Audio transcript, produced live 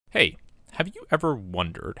Hey, have you ever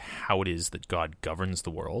wondered how it is that God governs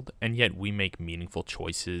the world, and yet we make meaningful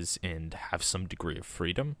choices and have some degree of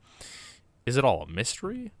freedom? Is it all a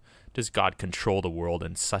mystery? Does God control the world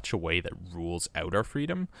in such a way that rules out our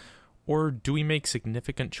freedom? Or do we make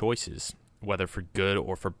significant choices, whether for good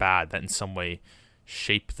or for bad, that in some way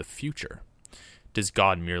shape the future? Does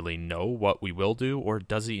God merely know what we will do, or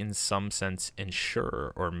does he in some sense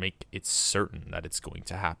ensure or make it certain that it's going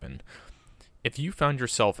to happen? If you found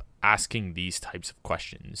yourself asking these types of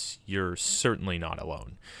questions, you're certainly not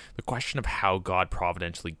alone. The question of how God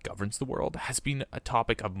providentially governs the world has been a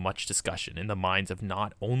topic of much discussion in the minds of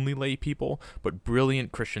not only lay people, but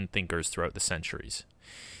brilliant Christian thinkers throughout the centuries.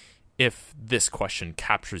 If this question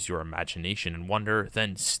captures your imagination and wonder,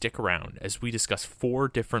 then stick around as we discuss 4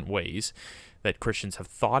 different ways that Christians have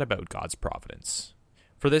thought about God's providence.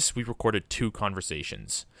 For this, we recorded 2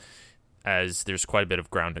 conversations, as there's quite a bit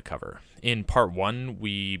of ground to cover. In part 1,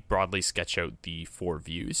 we broadly sketch out the 4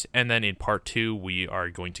 views, and then in part 2, we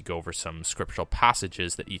are going to go over some scriptural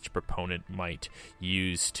passages that each proponent might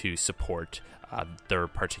use to support their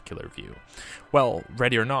particular view. Well,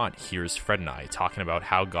 ready or not, here's Fred and I talking about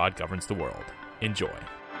how God governs the world. Enjoy.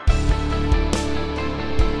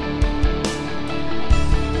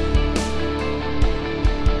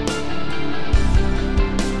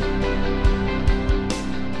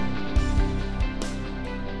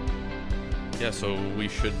 Yeah, so I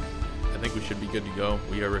think we should be good to go.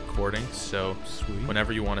 We are recording, so Sweet.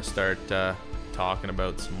 Whenever you want to start talking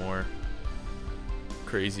about some more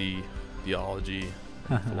crazy theology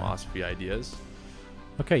and philosophy ideas.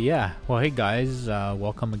 Okay, yeah. Well, hey guys,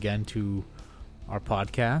 welcome again to our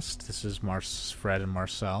podcast. This is Fred and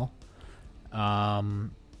Marcel.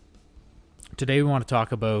 Today we want to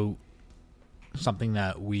talk about something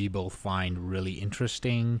that we both find really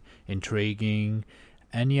interesting, intriguing,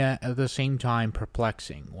 and yet at the same time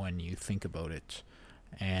perplexing when you think about it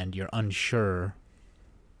and you're unsure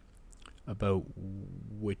about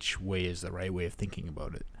which way is the right way of thinking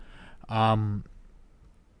about it. And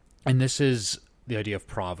this is the idea of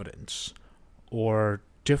providence, or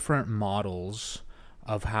different models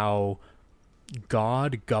of how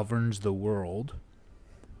God governs the world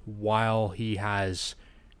while he has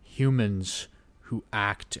humans who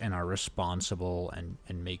act and are responsible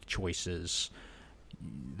and make choices.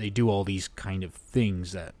 They do all these kind of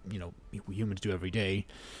things that, humans do every day.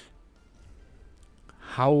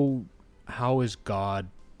 How is God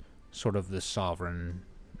sort of the sovereign?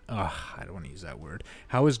 I don't want to use that word.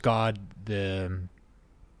 How is God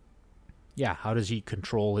how does he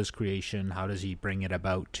control his creation? How does he bring it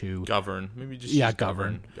about to Govern. Maybe just use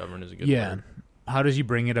govern. Govern is a good word. How does he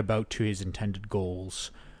bring it about to his intended goals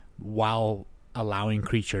while allowing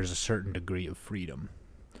creatures a certain degree of freedom?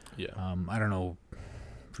 Yeah. I don't know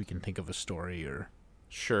if we can think of a story or...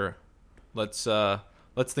 Sure. Let's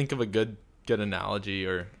think of a good analogy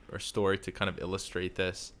or story to kind of illustrate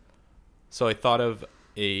this. So I thought of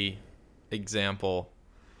a example.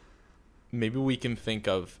 Maybe we can think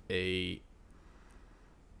of a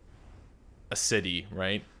city,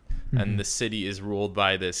 right? Mm-hmm. And the city is ruled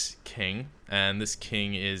by this king, and this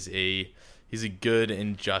king he's a good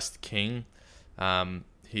and just king.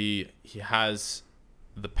 He has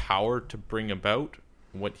the power to bring about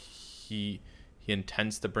what he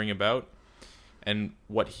intends to bring about, and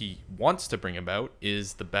what he wants to bring about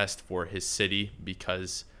is the best for his city,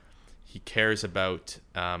 because he cares about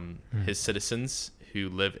his citizens who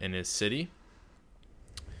live in his city.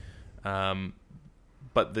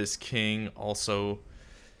 But this king also,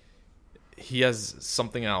 he has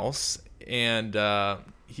something else, and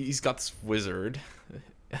he's got this wizard,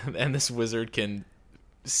 and this wizard can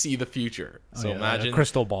see the future. So imagine a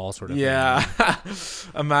crystal ball sort of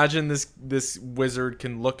thing. Imagine this wizard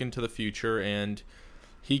can look into the future, and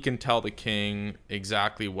he can tell the king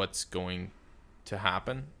exactly what's going to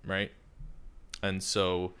happen, right? And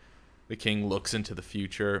so the king looks into the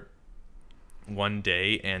future one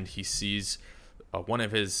day, and he sees one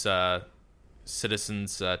of his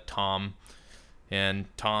citizens, Tom, and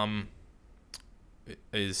Tom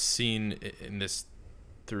is seen in this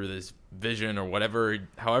through this vision or whatever,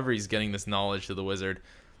 however he's getting this knowledge to the wizard.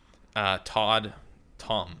 Tom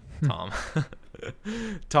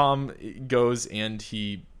goes and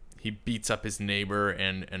he beats up his neighbor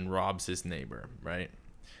and robs his neighbor, right?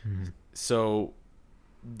 Mm-hmm. So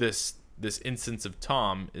this instance of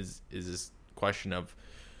Tom is this question of,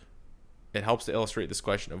 it helps to illustrate this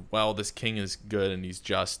question of, well, this king is good and he's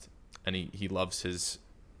just, and he loves his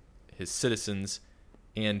citizens,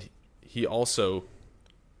 and he also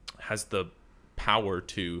has the power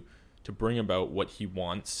to bring about what he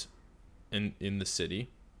wants in the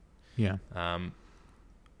city. Yeah.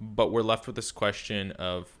 but we're left with this question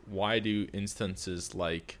of why do instances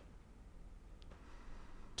like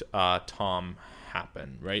Tom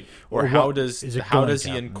happen, right? Or how does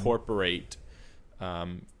he incorporate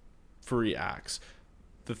free acts?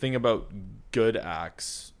 The thing about good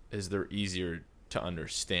acts is they're easier to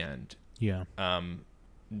understand. Yeah.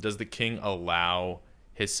 Does the king allow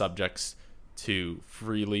his subjects to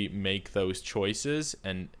freely make those choices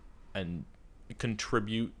and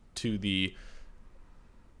contribute to the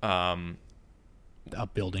upbuilding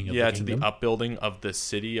of the to kingdom? the upbuilding of the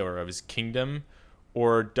city or of his kingdom,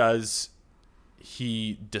 or does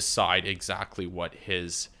he decide exactly what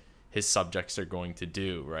his subjects are going to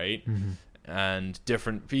do, right? Mm-hmm. And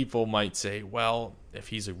different people might say, well, if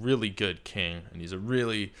he's a really good king and he's a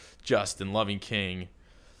really just and loving king,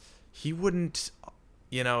 he wouldn't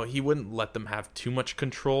let them have too much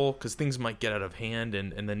control, because things might get out of hand,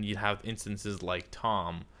 and then you have instances like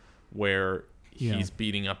Tom where he's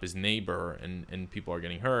beating up his neighbor and people are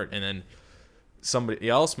getting hurt. And then somebody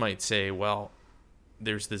else might say, well,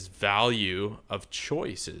 there's this value of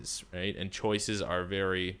choices, right? And choices are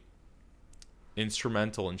very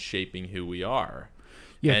instrumental in shaping who we are.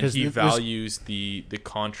 Yeah, and he values the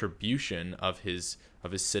contribution of his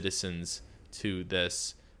citizens to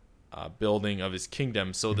this building of his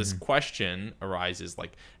kingdom. So this question arises,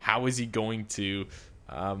 like, how is he going to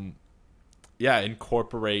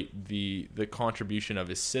incorporate the contribution of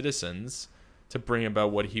his citizens to bring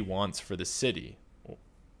about what he wants for the city,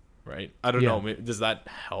 right? I don't know. Does that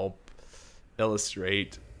help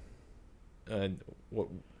illustrate what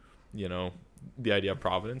the idea of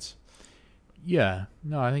providence? Yeah,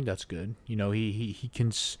 no, I think that's good.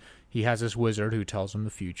 He has this wizard who tells him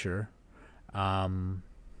the future.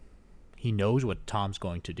 He knows what Tom's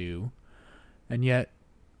going to do, and yet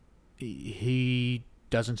he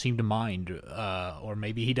doesn't seem to mind, or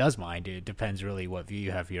maybe he does mind. It depends really what view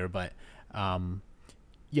you have here, but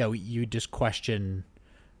you just question,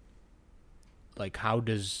 like, how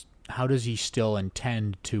does he still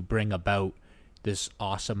intend to bring about this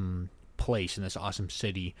awesome place in this awesome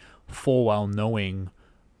city, full well knowing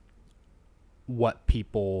what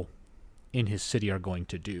people in his city are going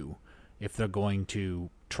to do. If they're going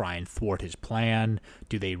to try and thwart his plan,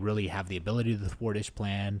 do they really have the ability to thwart his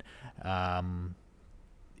plan? I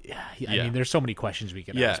mean, there's so many questions we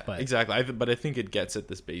could ask. But exactly. But I think it gets at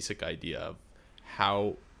this basic idea of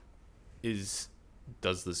how does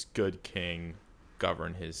this good king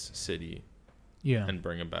govern his city, and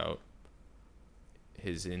bring about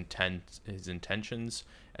his intentions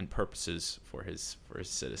and purposes for his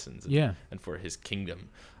citizens, and for his kingdom.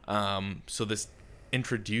 So this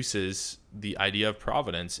introduces the idea of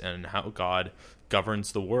providence and how God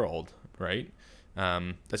governs the world, right?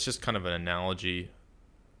 That's just kind of an analogy.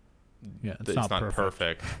 Yeah, it's not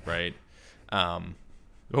perfect, right?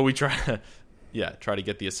 But we try to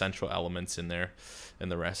get the essential elements in there in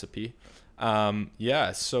the recipe.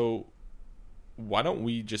 So why don't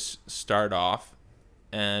we just start off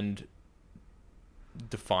and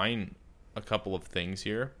define a couple of things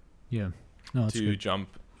here to good.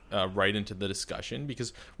 Jump right into the discussion,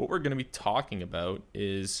 because what we're going to be talking about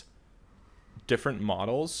is different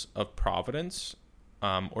models of providence,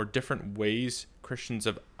 or different ways Christians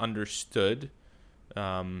have understood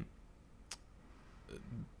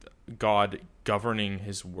God governing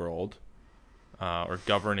his world, or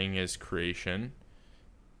governing his creation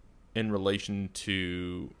in relation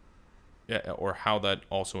to, or how that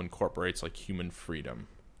also incorporates like human freedom,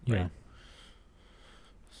 right?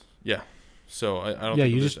 So I don't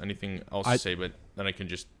think there's anything else to say, but then I can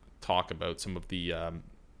just talk about some of the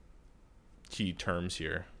key terms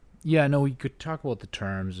here. Yeah, no, we could talk about the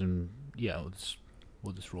terms, and we'll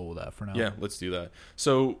just roll with that for now. Yeah, let's do that.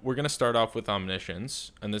 So we're gonna start off with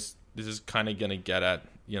omniscience, and this is kind of gonna get at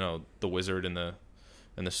the wizard in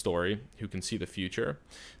the story who can see the future.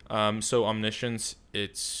 So omniscience,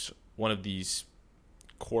 it's one of these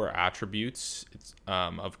core attributes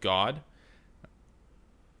of God.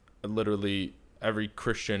 Literally, every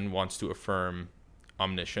Christian wants to affirm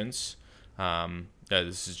omniscience.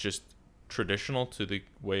 This is just traditional to the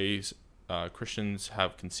ways Christians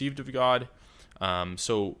have conceived of God.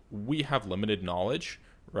 So we have limited knowledge,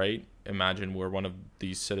 right? Imagine we're one of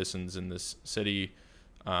these citizens in this city.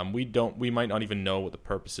 We might not even know what the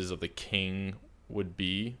purposes of the king would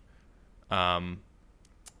be.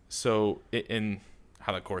 So in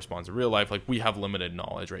how that corresponds to real life, like, we have limited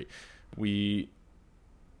knowledge, right? We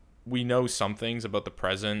know some things about the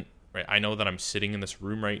present, right? I know that I'm sitting in this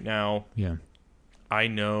room right now. Yeah. I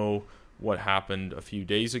know what happened a few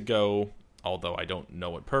days ago, although I don't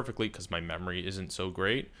know it perfectly because my memory isn't so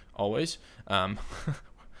great always.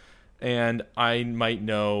 And I might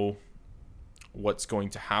know what's going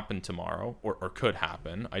to happen tomorrow, or could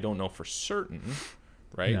happen. I don't know for certain,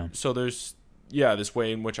 right? Yeah. So there's, this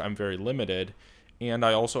way in which I'm very limited. And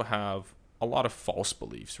I also have a lot of false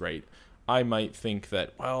beliefs, right? I might think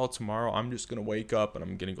that, well, tomorrow I'm just going to wake up and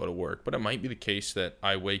I'm going to go to work. But it might be the case that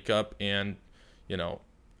I wake up and,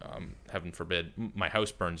 heaven forbid, my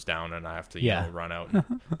house burns down and I have to, run out.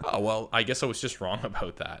 And, oh, well, I guess I was just wrong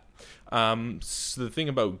about that. So the thing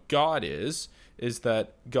about God is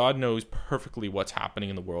that God knows perfectly what's happening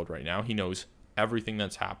in the world right now. He knows everything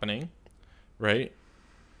that's happening, right?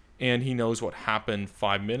 And he knows what happened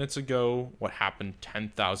 5 minutes ago, what happened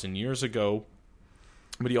 10,000 years ago,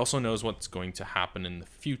 but he also knows what's going to happen in the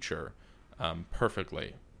future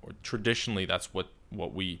perfectly. Or traditionally, that's what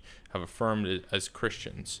we have affirmed as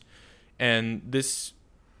Christians. And this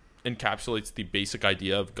encapsulates the basic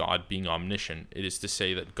idea of God being omniscient. It is to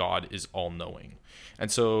say that God is all-knowing.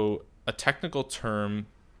 And so a technical term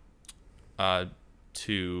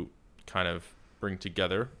to kind of bring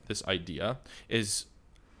together this idea is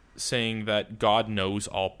saying that God knows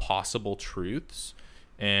all possible truths,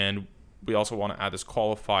 and we also want to add this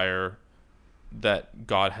qualifier that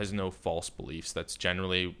God has no false beliefs. That's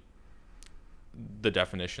generally the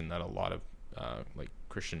definition that a lot of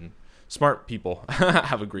Christian smart people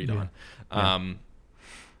have agreed on.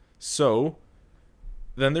 So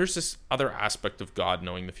then there's this other aspect of God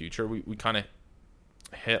knowing the future. We kind of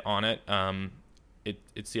hit on it.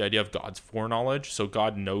 It's the idea of God's foreknowledge. So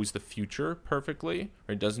God knows the future perfectly,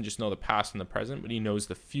 or he doesn't just know the past and the present, but he knows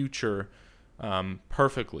the future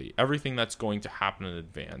perfectly. Everything that's going to happen in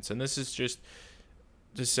advance. And this is just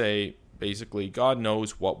to say, basically, God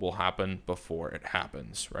knows what will happen before it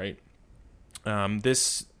happens, right?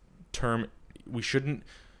 This term, we shouldn't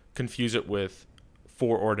confuse it with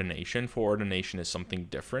foreordination. Foreordination is something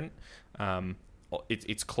different.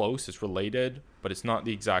 It's close, it's related, but it's not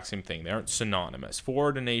the exact same thing. They aren't synonymous.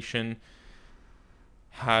 Foreordination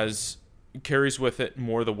carries with it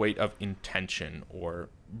more the weight of intention, or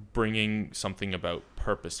bringing something about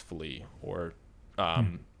purposefully, or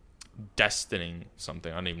destining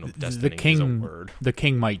something. I don't even know if destining is a word. The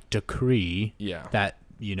king might decree that,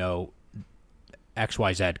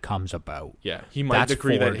 XYZ comes about. Yeah, he might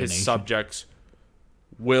decree that his subjects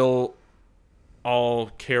will all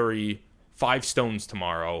carry 5 stones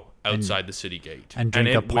tomorrow outside the city gate, and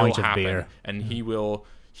drink a pint of beer. And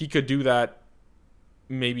he could do that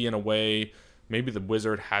maybe in a way. Maybe the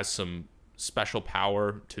wizard has some special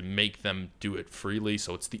power to make them do it freely,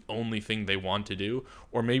 so it's the only thing they want to do.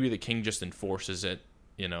 Or maybe the king just enforces it.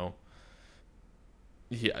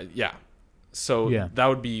 So that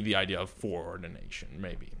would be the idea of foreordination.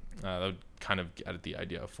 Maybe that would kind of get at the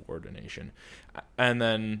idea of foreordination. And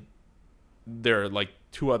then there are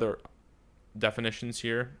 2 other definitions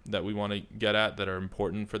here that we want to get at that are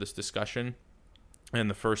important for this discussion. And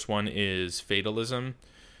the first one is fatalism.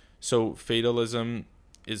 So fatalism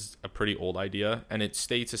is a pretty old idea, and it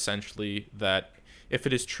states essentially that if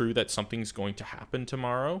it is true that something's going to happen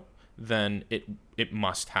tomorrow, then it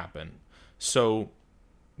must happen. So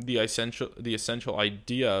the essential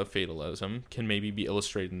idea of fatalism can maybe be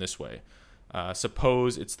illustrated in this way.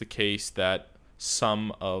 Suppose it's the case that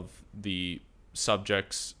some of the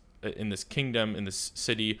subjects in this kingdom, in this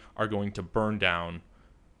city, are going to burn down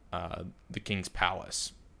the king's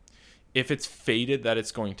palace. If it's fated that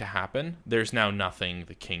it's going to happen, there's now nothing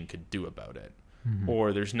the king could do about it,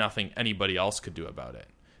 or there's nothing anybody else could do about it.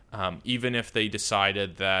 Even if they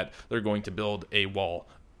decided that they're going to build a wall,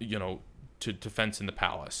 to fence in the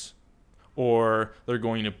palace, or they're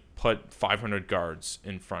going to put 500 guards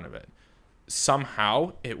in front of it,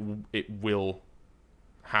 somehow it will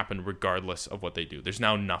happen regardless of what they do. There's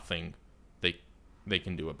now nothing they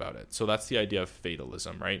can do about it. So that's the idea of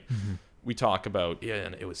fatalism, right? We talk about,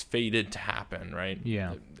 and it was fated to happen, right?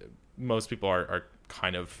 Yeah. Most people are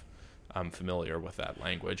kind of familiar with that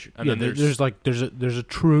language. And then there's a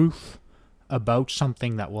truth about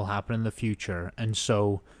something that will happen in the future, and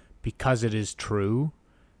so because it is true,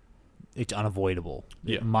 it's unavoidable.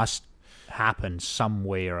 It must happen some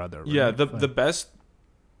way or other. Right? Yeah, the best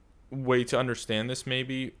way to understand this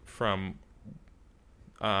maybe from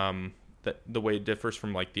the way it differs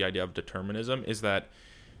from the idea of determinism is that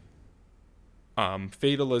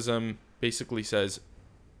fatalism basically says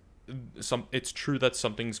it's true that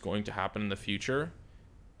something's going to happen in the future,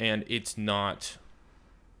 and it's not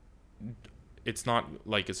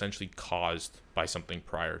essentially caused by something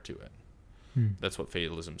prior to it. That's what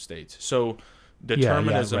fatalism states. So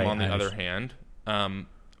determinism, on the other hand,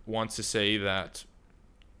 wants to say that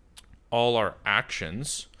all our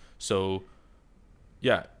actions, so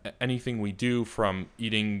anything we do, from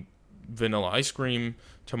eating vanilla ice cream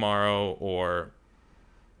tomorrow, or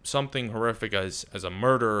something horrific as a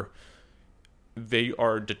murder, they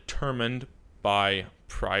are determined by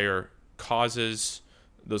prior causes.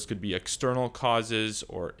 Those could be external causes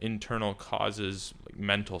or internal causes, like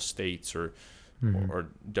mental states or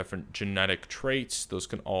different genetic traits. Those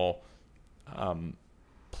can all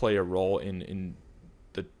play a role in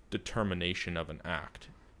the determination of an act.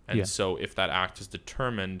 And so if that act is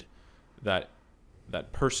determined, that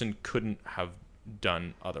person couldn't have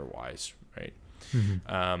done otherwise, right?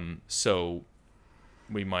 So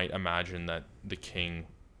we might imagine that the king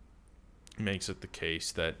makes it the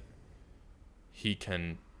case that he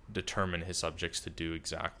can determine his subjects to do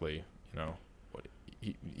exactly, what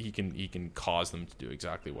he can cause them to do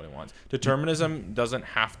exactly what he wants. Determinism doesn't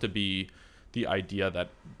have to be the idea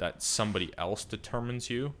that somebody else determines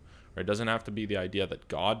you, or it doesn't have to be the idea that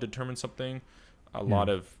God determines something. A lot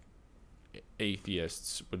of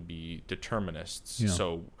atheists would be determinists.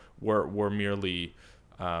 So we're merely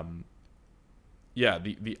the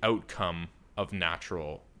outcome of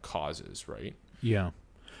natural causes, right?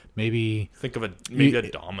 Maybe think of a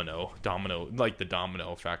domino, like the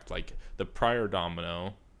domino effect, like the prior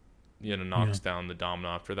domino, knocks down the domino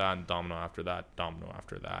after that, and domino after that, domino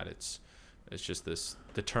after that. It's just this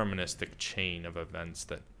deterministic chain of events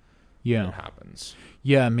that happens.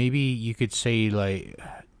 Maybe you could say, like,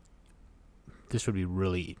 this would be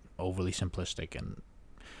really overly simplistic,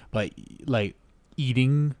 but like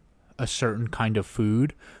eating a certain kind of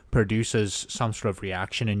food produces some sort of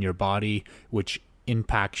reaction in your body, which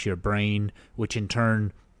impacts your brain, which in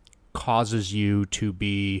turn causes you to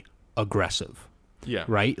be aggressive.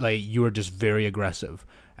 Right? Like, you are just very aggressive.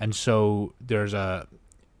 And so there's a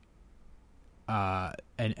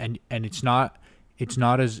and it's not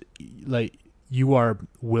as like you are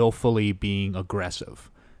willfully being aggressive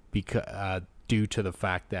because due to the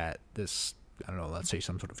fact that this, I don't know, let's say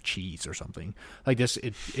some sort of cheese or something like this,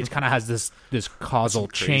 it kind of has this causal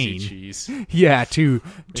chain. Cheese. To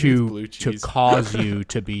cause you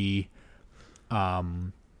to be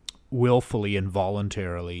willfully and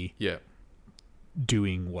voluntarily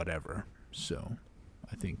doing whatever. So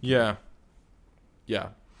I think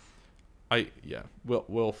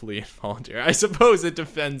willfully and voluntary. I suppose it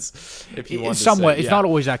depends if you want to somewhat. say, it's not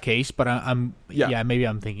always that case, but I'm maybe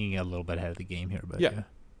I'm thinking a little bit ahead of the game here. But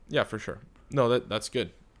yeah, for sure. No, that's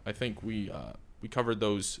good. I think we covered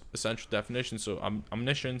those essential definitions. So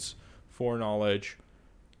omniscience, foreknowledge,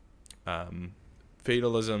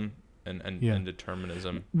 fatalism, and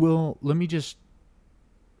determinism. Well, let me just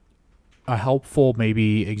a helpful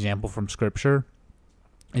maybe example from Scripture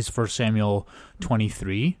is 1 Samuel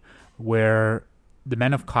 23, where the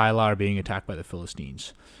men of Keilah are being attacked by the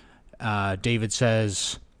Philistines. David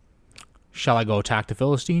says, "Shall I go attack the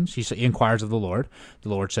Philistines?" He inquires of the Lord. The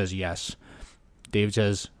Lord says, "Yes." David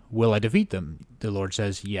says, "Will I defeat them?" The Lord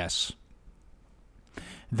says, "Yes."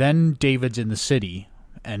 Then David's in the city,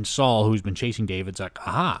 and Saul, who's been chasing David's like,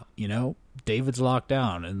 "Aha, David's locked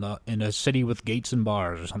down in a city with gates and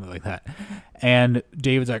bars," or something like that. And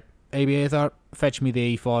David's like, "Abiathar, fetch me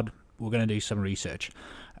the ephod. We're going to do some research."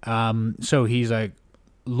 So he's like,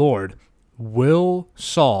 "Lord, will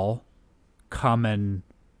Saul come and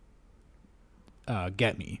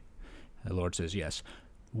get me?" The Lord says, "Yes."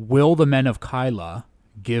 "Will the men of Keilah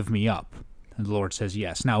give me up?" And the Lord says,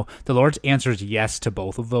 "Yes." Now, the Lord answers yes to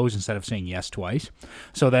both of those instead of saying yes twice.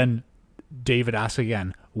 So then David asks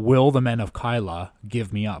again, "Will the men of Keilah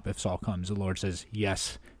give me up if Saul comes?" The Lord says,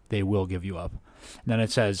 "Yes, they will give you up." And then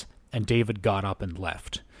it says, "And David got up and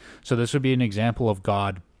left." So this would be an example of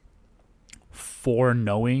God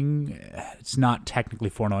foreknowing. It's not technically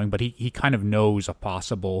foreknowing, but he kind of knows a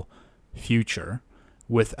possible future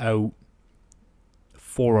without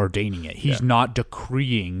foreordaining it. He's not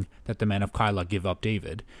decreeing that the men of Keilah give up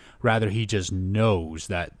David. Rather, he just knows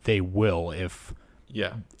that they will if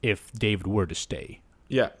David were to stay.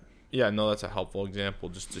 No, that's a helpful example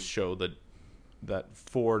just to show that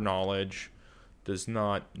foreknowledge does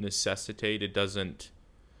not necessitate, it doesn't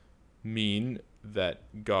mean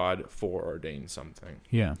that God foreordained something.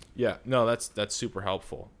 No, that's super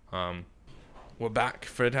helpful. We're back.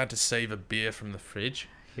 Fred had to save a beer from the fridge.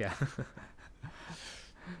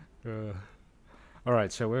 All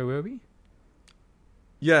right, so where were we?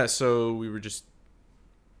 So we were just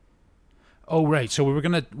Oh, right. So we're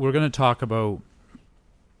gonna talk about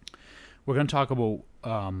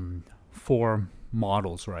four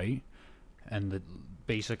models, right? And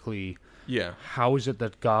basically, how is it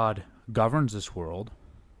that God governs this world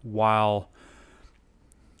while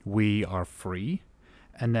we are free,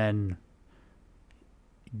 and then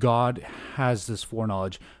God has this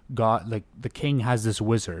foreknowledge. God, like the king, has this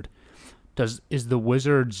wizard, is the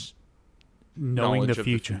wizard's knowing Knowledge the of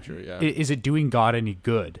future, yeah. is it doing God any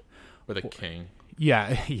good? Or the king.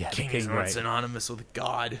 Yeah, King the is king, not right? synonymous with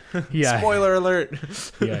God. Yeah. Spoiler alert.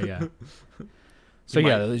 Yeah. So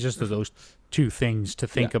there's just those two things to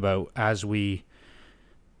think about as we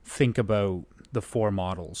think about the four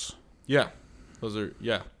models. Yeah, those are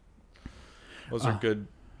good.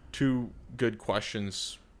 Two good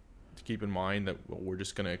questions to keep in mind that we're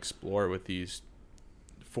just going to explore with these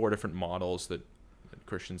four different models that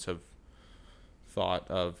Christians have thought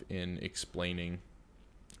of in explaining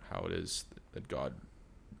how it is that God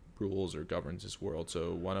rules or governs his world.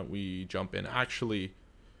 So why don't we jump in? Actually,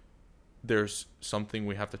 there's something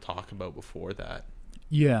we have to talk about before that.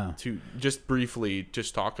 Yeah. To just briefly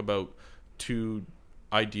just talk about two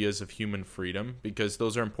ideas of human freedom, because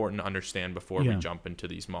those are important to understand before we jump into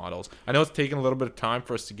these models. I know it's taken a little bit of time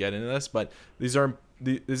for us to get into this, but this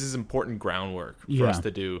is important groundwork for us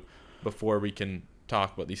to do before we can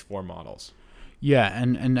talk about these four models. Yeah,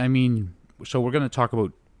 and I mean, so we're going to talk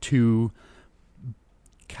about two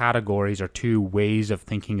categories or two ways of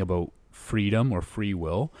thinking about freedom or free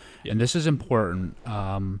will. And this is important,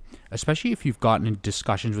 especially if you've gotten in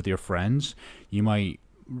discussions with your friends. You might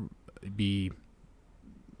be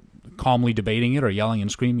calmly debating it or yelling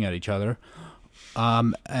and screaming at each other,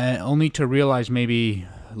 and only to realize maybe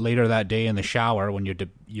later that day in the shower when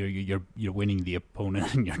you're winning the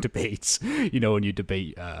opponent in your debates, when you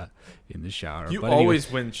debate in the shower. You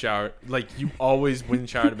always win shower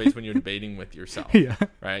debates when you're debating with yourself. Yeah.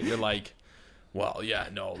 Right? You're like, well, yeah,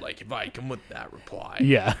 no, like if I come with that reply,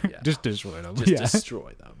 just destroy them. Just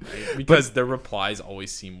destroy them, right? Because the replies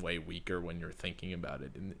always seem way weaker when you're thinking about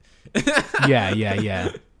it.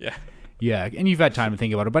 Yeah, and you've had time to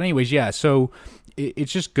think about it. But anyways, so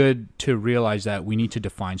it's just good to realize that we need to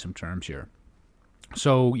define some terms here.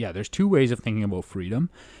 So, there's two ways of thinking about freedom.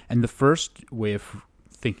 And the first way of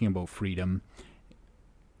thinking about freedom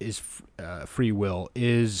is free will,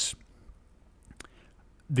 is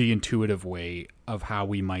the intuitive way of how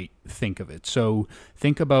we might think of it. So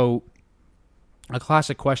think about a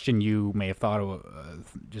classic question you may have thought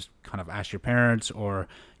of, just kind of ask your parents, or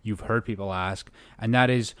you've heard people ask, and that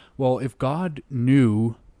is, well, if God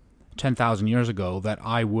knew 10,000 years ago that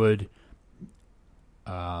I would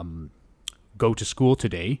go to school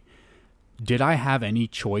today, did I have any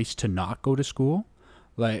choice to not go to school?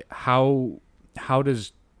 Like, how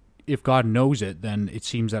does, if God knows it, then it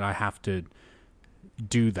seems that I have to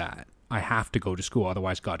do that. I have to go to school,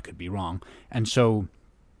 otherwise God could be wrong. And so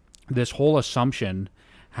this whole assumption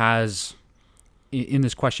has, in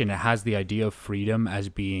this question, it has the idea of freedom as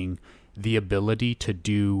being the ability to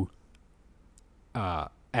do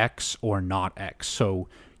X or not X. So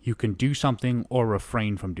you can do something or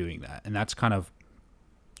refrain from doing that. And that's kind of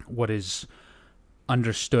what is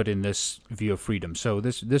understood in this view of freedom. So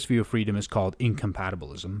this view of freedom is called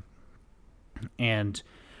incompatibilism. And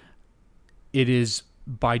it is,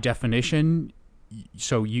 by definition,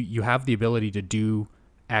 so you have the ability to do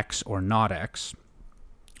X or not X,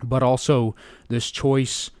 but also this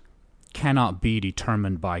choice cannot be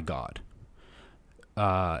determined by God.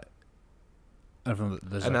 And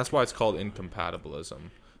that's why it's called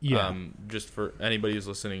incompatibilism. Yeah. Just for anybody who's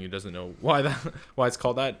listening who doesn't know why it's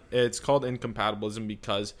called that, it's called incompatibilism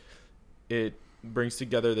because it brings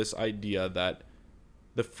together this idea that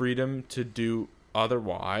the freedom to do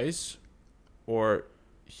otherwise, or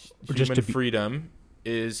human freedom,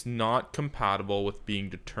 is not compatible with being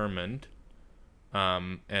determined.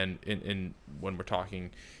 And in when we're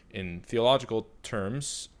talking in theological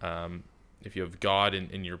terms, if you have God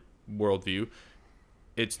in your worldview,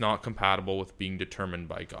 it's not compatible with being determined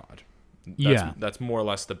by God. That's more or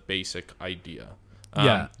less the basic idea.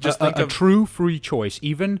 Just think of a true free choice,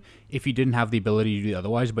 even if you didn't have the ability to do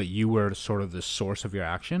otherwise, but you were sort of the source of your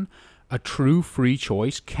action. A true free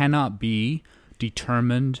choice cannot be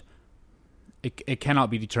determined. It cannot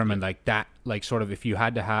be determined like that. Like, sort of, if you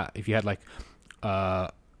had like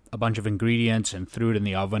a bunch of ingredients and threw it in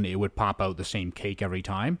the oven, it would pop out the same cake every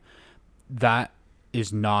time. That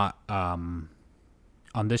is not, on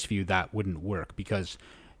this view, that wouldn't work, because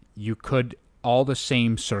you could, all the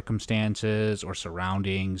same circumstances or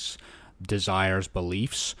surroundings, desires,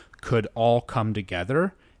 beliefs could all come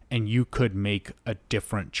together, and you could make a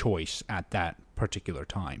different choice at that particular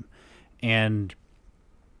time. And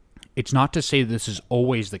it's not to say this is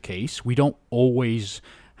always the case. We don't always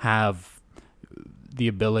have the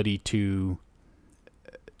ability to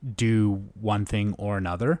do one thing or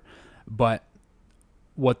another. But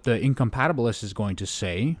what the incompatibilist is going to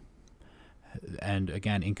say, and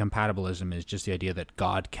again, incompatibilism is just the idea that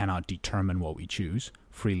God cannot determine what we choose,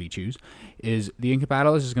 freely choose, is the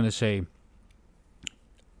incompatibilist is going to say,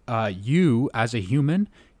 you as a human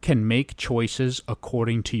can make choices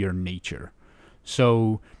according to your nature.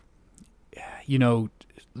 So,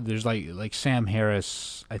 there's like Sam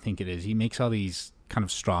Harris, I think it is. He makes all these kind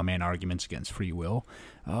of straw man arguments against free will.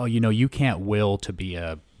 Oh, you can't will to be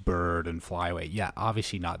a bird and fly away. Yeah,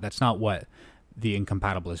 obviously not. That's not what the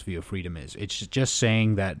incompatibilist view of freedom is. It's just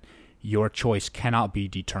saying that your choice cannot be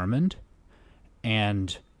determined,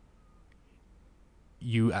 and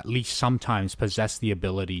you at least sometimes possess the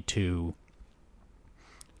ability to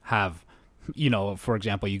have, for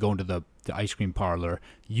example, you go into the ice cream parlor,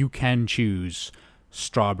 you can choose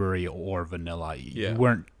strawberry or vanilla. Yeah. You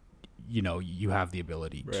weren't, you have the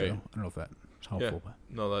ability to. I don't know if that's helpful. Yeah.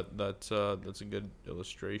 No, that's a good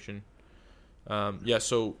illustration.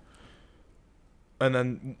 So, and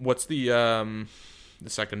then what's the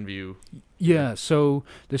second view? Yeah, so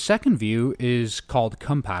the second view is called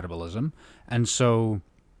compatibilism. And so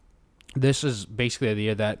this is basically the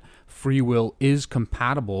idea that free will is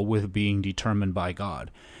compatible with being determined by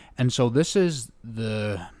God. And so this is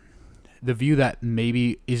the view that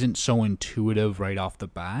maybe isn't so intuitive right off the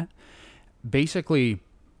bat. Basically,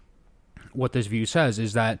 what this view says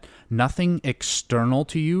is that nothing external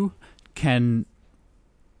to you can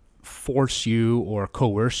force you or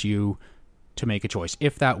coerce you to make a choice.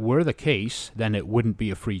 If that were the case, then it wouldn't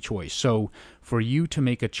be a free choice. So for you to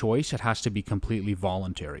make a choice, it has to be completely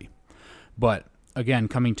voluntary. But again,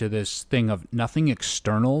 coming to this thing of nothing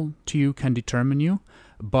external to you can determine you,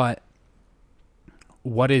 but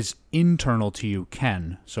what is internal to you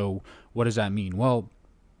can. So what does that mean? Well,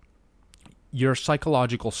 your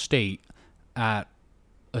psychological state at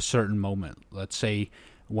a certain moment, let's say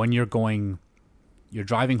when you're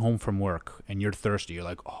driving home from work and you're thirsty, you're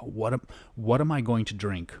like, oh, what am I going to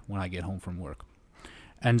drink when I get home from work?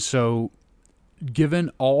 And so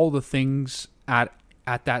given all the things at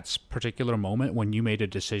that particular moment when you made a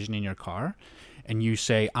decision in your car and you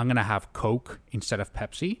say, I'm going to have Coke instead of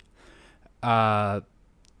Pepsi,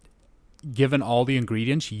 given all the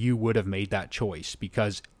ingredients, you would have made that choice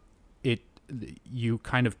because you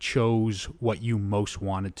kind of chose what you most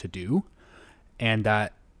wanted to do. And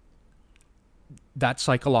that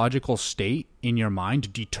psychological state in your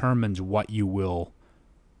mind determines what you will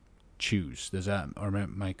choose. Does that, or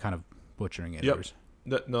am I kind of butchering it? Yep.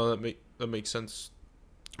 That makes sense.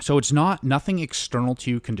 So it's nothing external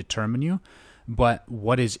to you can determine you, but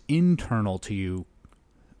what is internal to you,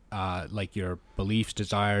 like your beliefs,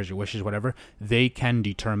 desires, your wishes, whatever, they can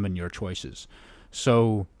determine your choices.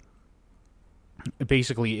 So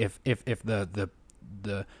basically, if the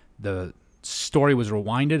story was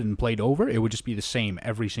rewinded and played over, it would just be the same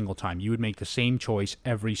every single time. You would make the same choice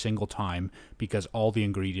every single time because all the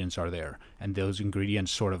ingredients are there, and those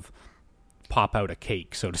ingredients sort of pop out a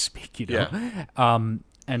cake, so to speak. Yeah.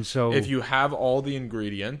 And so if you have all the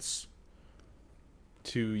ingredients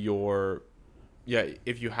if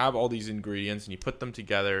you have all these ingredients and you put them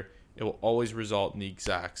together, it will always result in the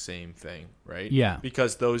exact same thing, right? Yeah.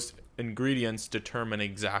 Because those ingredients determine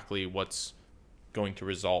exactly what's going to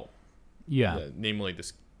result. Yeah. Namely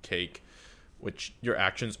this cake, which your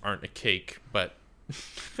actions aren't a cake, but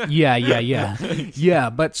yeah. Yeah,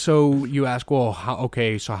 but so you ask, well,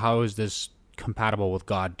 so how is this compatible with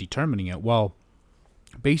God determining it? Well,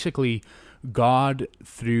 basically, God,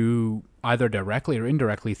 through either directly or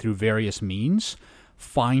indirectly through various means,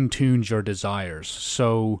 fine-tunes your desires.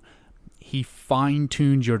 So he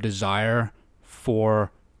fine-tunes your desire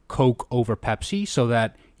for Coke over Pepsi so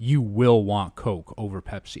that you will want Coke over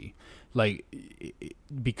Pepsi. Like,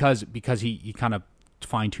 because he kind of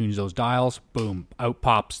fine-tunes those dials, boom, out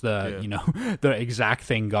pops the exact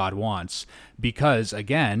thing God wants. Because,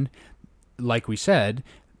 again, like we said,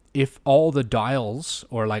 if all the dials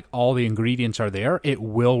or like all the ingredients are there, it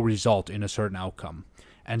will result in a certain outcome.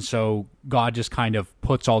 And so God just kind of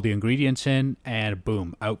puts all the ingredients in and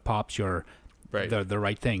boom, out pops the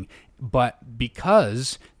right thing. But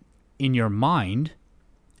because in your mind,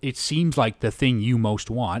 it seems like the thing you most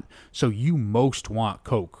want, so you most want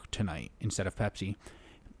Coke tonight instead of Pepsi,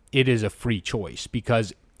 it is a free choice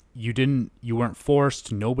because you weren't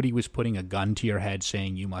forced. Nobody was putting a gun to your head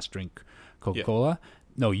saying you must drink Coca-Cola. Yeah.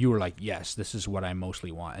 No, you were like, yes, this is what I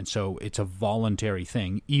mostly want. And so it's a voluntary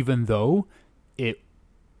thing, even though it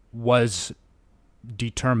was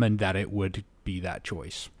determined that it would be that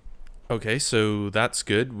choice. Okay, so that's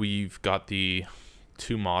good. We've got the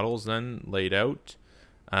two models then laid out.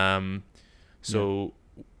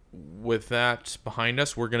 With that behind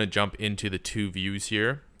us, we're going to jump into the two views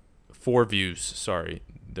here. 4 views, sorry.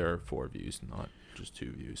 There are 4 views, not just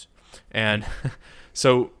 2 views. And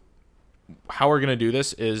so how we're going to do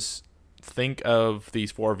this is think of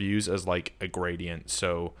these four views as like a gradient.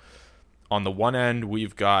 So on the one end,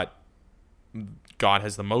 we've got God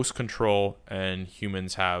has the most control and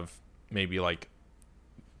humans have maybe like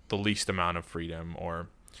the least amount of freedom, or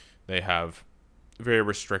they have very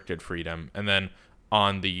restricted freedom. And then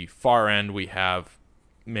on the far end, we have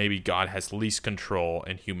maybe God has least control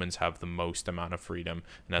and humans have the most amount of freedom.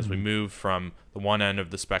 And as we move from the one end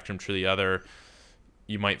of the spectrum to the other,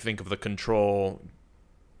 you might think of the control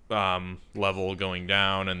level going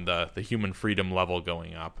down and the human freedom level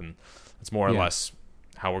going up. And it's more or less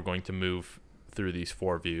how we're going to move through these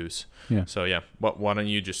four views. Yeah. So yeah, why don't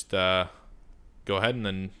you just go ahead and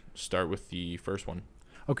then start with the first one.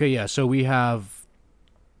 Okay, yeah. So we have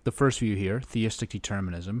the first view here, theistic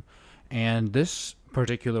determinism. And this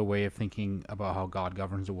particular way of thinking about how God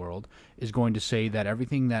governs the world is going to say that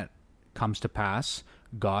everything that comes to pass,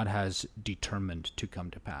 God has determined to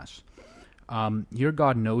come to pass. Here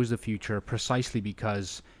God knows the future precisely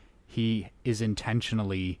because he is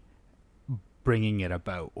intentionally bringing it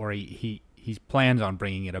about, or he plans on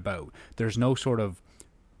bringing it about. There's no sort of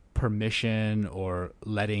permission or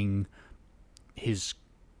letting his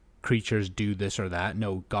creatures do this or that.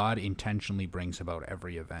 No, God intentionally brings about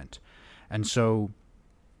every event. And so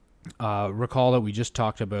recall that we just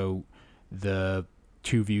talked about the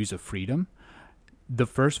two views of freedom. The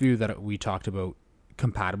first view that we talked about,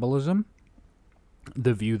 compatibilism,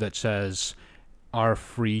 the view that says our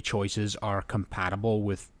free choices are compatible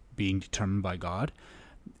with being determined by God.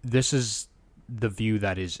 This is the view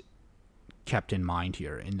that is kept in mind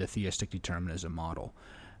here in the theistic determinism model.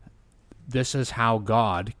 This is how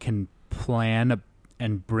God can plan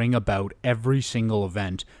and bring about every single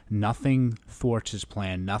event. Nothing thwarts his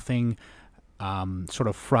plan. Nothing sort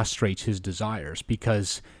of frustrates his desires,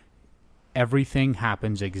 because everything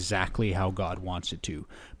happens exactly how God wants it to.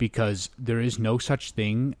 Because there is no such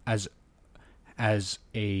thing as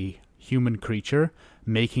a human creature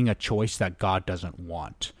making a choice that God doesn't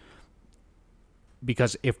want.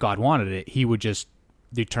 Because if God wanted it, he would just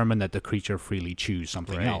determine that the creature freely choose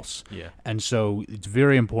something else. Yeah. And so it's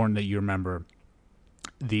very important that you remember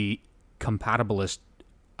the compatibilist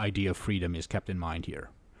idea of freedom is kept in mind here.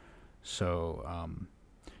 So,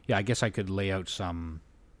 I guess I could lay out some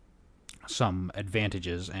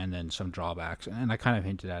advantages and then some drawbacks, and I kind of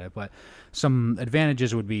hinted at it, but some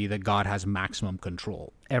advantages would be that God has maximum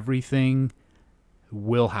control. Everything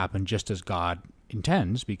will happen just as God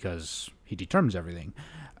intends because he determines everything.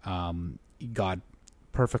 God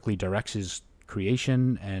perfectly directs his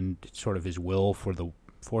creation and sort of his will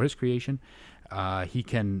for his creation. He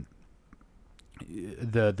can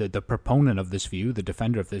the proponent of this view, the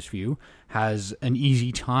defender of this view, has an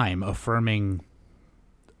easy time affirming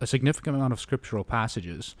a significant amount of scriptural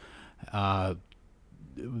passages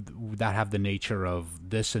that have the nature of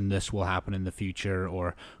this and this will happen in the future,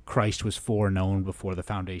 or Christ was foreknown before the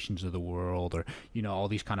foundations of the world, or all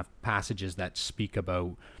these kind of passages that speak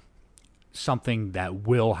about something that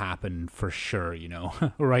will happen for sure,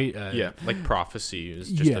 right? Like prophecy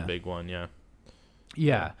is just a big one.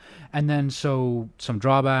 Yeah. And then so some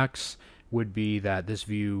drawbacks would be that this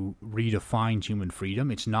view redefines human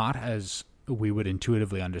freedom. It's not as we would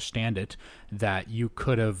intuitively understand it, that you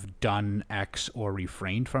could have done X or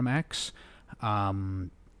refrained from X,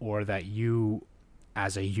 or that you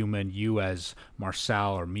as a human, you as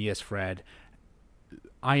Marcel or me as Fred,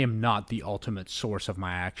 I am not the ultimate source of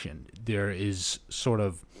my action. There is sort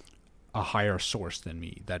of a higher source than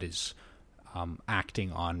me that is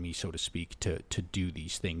acting on me, so to speak, to do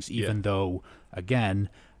these things, even though, again,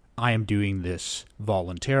 I am doing this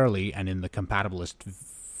voluntarily, and in the compatibilist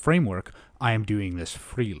framework, I am doing this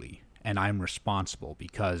freely, and I'm responsible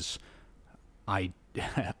because I'm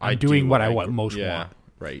doing what I most want.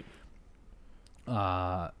 Right.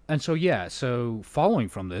 And so following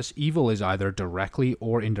from this, evil is either directly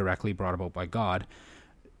or indirectly brought about by God.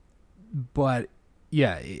 But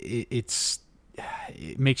it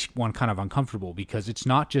makes one kind of uncomfortable, because it's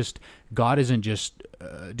not just, God isn't just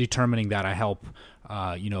determining that I help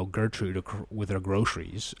Gertrude with her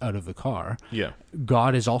groceries out of the car. Yeah.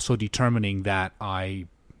 God is also determining that I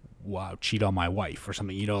cheat on my wife or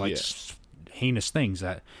something, heinous things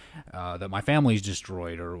that my family's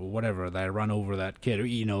destroyed or whatever, that I run over that kid,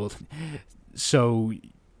 so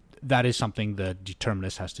that is something the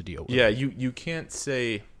determinist has to deal with. Yeah, you can't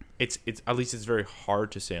say, it's at least it's very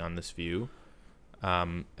hard to say on this view,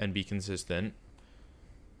 and be consistent.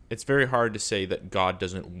 It's very hard to say that God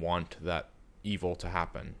doesn't want that evil to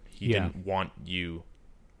happen. He didn't want you.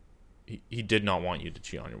 He did not want you to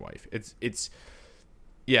cheat on your wife. It's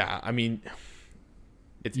kind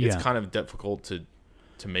of difficult to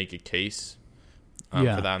make a case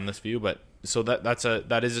for that in this view. But so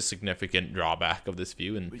that is a significant drawback of this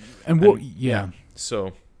view,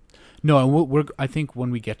 So no, and I think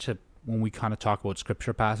when we kind of talk about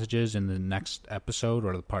scripture passages in the next episode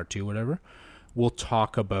or the part 2, whatever, we'll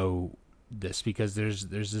talk about this, because there's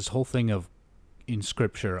this whole thing of in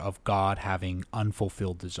scripture of God having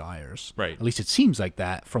unfulfilled desires. Right. At least it seems like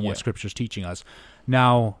that from what scripture's teaching us.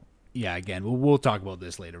 Now, again, we'll talk about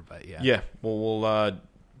this later, but Yeah, well, we'll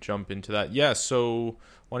jump into that. Yeah, so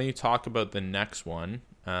why don't you talk about the next one?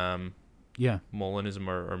 Molinism,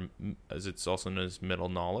 or as it's also known as middle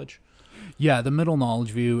knowledge. Yeah, the middle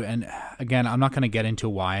knowledge view. And again, I'm not going to get into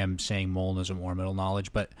why I'm saying Molinism or middle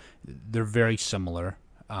knowledge, but they're very similar.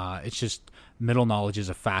 It's just middle knowledge is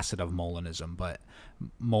a facet of Molinism, but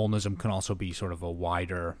Molinism can also be sort of a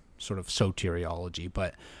wider sort of soteriology.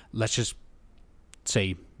 But let's just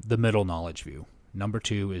say the middle knowledge view. Number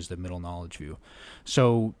 2 is the middle knowledge view.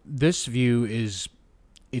 So this view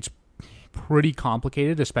it's pretty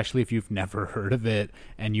complicated, especially if you've never heard of it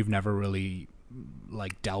and you've never really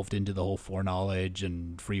delved into the whole foreknowledge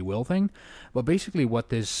and free will thing. But basically what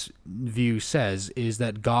this view says is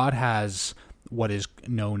that God has what is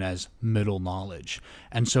known as middle knowledge.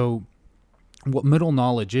 And so what middle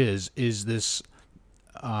knowledge is this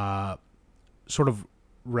sort of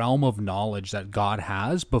realm of knowledge that God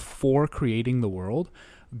has before creating the world.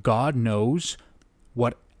 God knows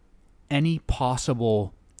what any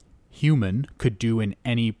possible human could do in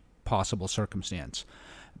any possible circumstance.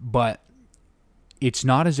 But it's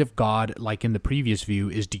not as if God, like in the previous view,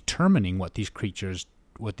 is determining what these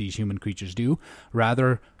human creatures do.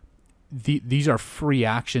 Rather, these are free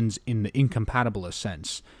actions in the incompatibilist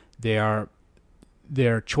sense. They're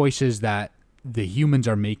choices that the humans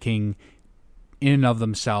are making in and of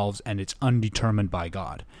themselves, and it's undetermined by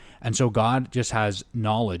God. And so God just has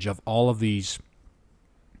knowledge of all of these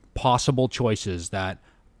possible choices that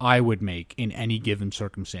I would make in any given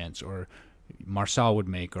circumstance, or Marcel would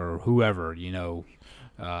make, or whoever,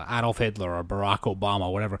 Adolf Hitler or Barack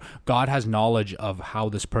Obama, whatever. God has knowledge of how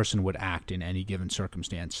this person would act in any given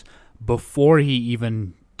circumstance before he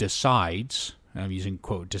even decides, I'm using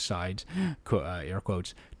decides, air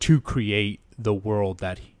quotes, to create the world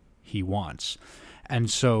that he wants. And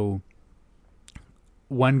so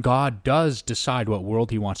when God does decide what world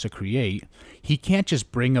he wants to create, he can't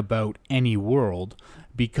just bring about any world,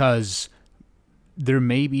 because there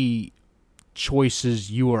may be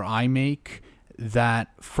choices you or I make that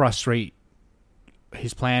frustrate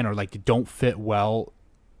his plan, or don't fit well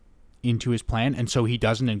into his plan, and so he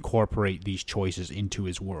doesn't incorporate these choices into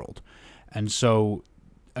his world. And so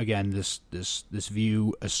again, this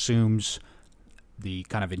view assumes the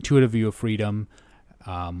kind of intuitive view of freedom.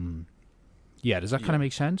 Does that kind of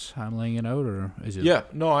make sense? I'm laying it out, or is it? Yeah,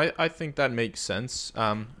 no, I think that makes sense.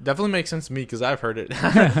 Definitely makes sense to me, because I've heard it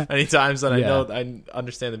many times, and I know I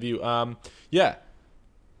understand the view.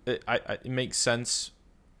 It makes sense.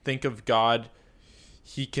 Think of God;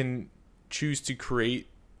 he can choose to create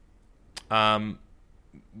a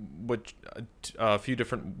few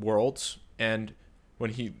different worlds, and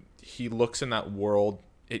when he looks in that world,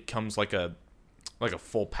 it comes like a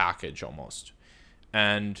full package almost,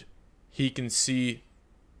 and he can see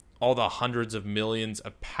all the hundreds of millions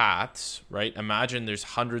of paths, right? Imagine there's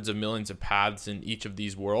hundreds of millions of paths in each of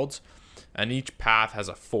these worlds, and each path has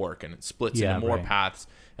a fork, and it splits into more paths.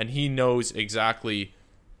 And he knows exactly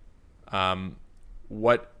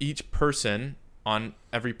what each person on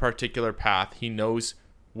every particular path, he knows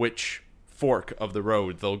which fork of the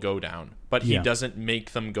road they'll go down. But he doesn't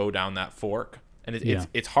make them go down that fork. And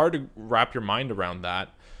it's hard to wrap your mind around that.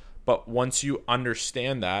 But once you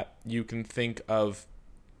understand that, you can think of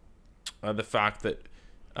the fact that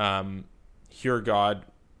here God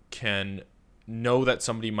can know that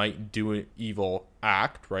somebody might do an evil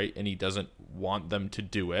act, right? And he doesn't want them to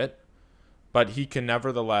do it. But he can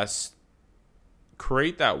nevertheless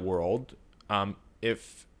create that world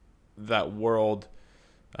if that world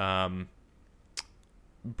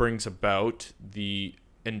brings about the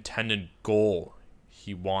intended goal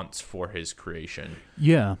he wants for his creation.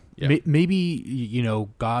 Maybe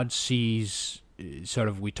God sees sort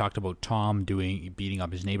of, we talked about Tom beating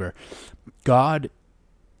up his neighbor. God,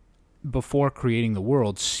 before creating the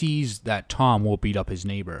world, sees that Tom will beat up his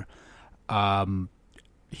neighbor.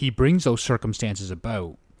 He brings those circumstances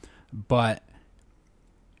about, but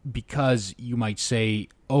because you might say,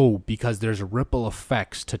 because there's ripple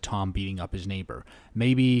effects to Tom beating up his neighbor.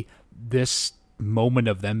 Maybe this moment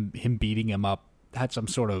of him beating him up had some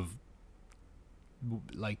sort of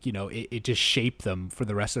it just shaped them for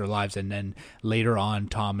the rest of their lives, and then later on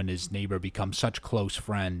Tom and his neighbor become such close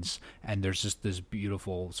friends, and there's just this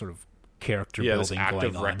beautiful sort of character this building act going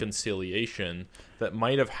of on. reconciliation that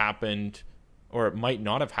might have happened, or it might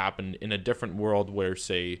not have happened in a different world where,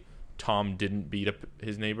 say, Tom didn't beat up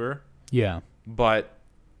his neighbor, but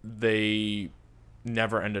they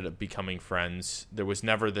never ended up becoming friends. There was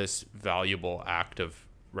never this valuable act of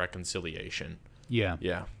reconciliation. Yeah.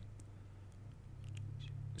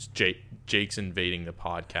 Jake's invading the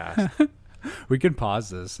podcast. We can pause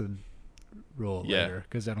this and roll it later,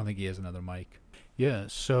 because I don't think he has another mic. Yeah,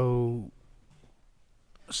 so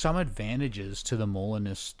some advantages to the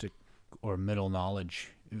Molinistic or middle knowledge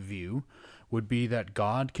view would be that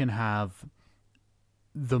God can have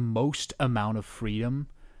the most amount of freedom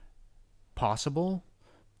possible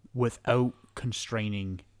without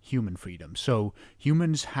constraining human freedom. So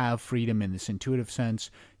humans have freedom in this intuitive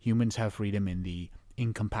sense. Humans have freedom in the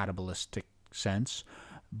incompatibilistic sense.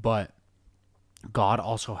 But God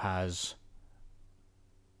also has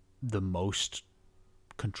the most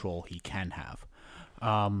control he can have.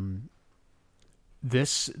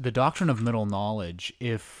 The doctrine of middle knowledge,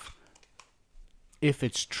 if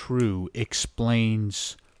it's true,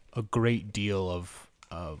 explains a great deal of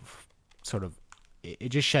sort of, it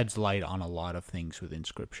just sheds light on a lot of things within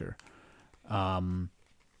Scripture.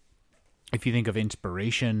 If you think of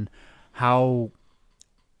inspiration, how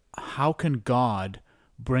can God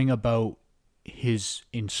bring about his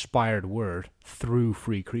inspired word through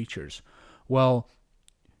free creatures? Well,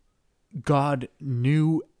 God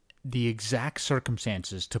knew the exact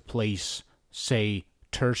circumstances to place, say,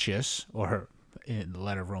 Tertius, or in the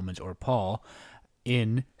letter of Romans, or Paul,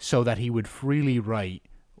 in, so that he would freely write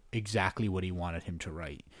exactly what he wanted him to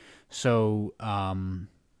write. So,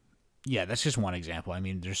 that's just one example. I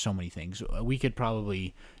mean, there's so many things. We could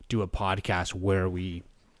probably do a podcast where we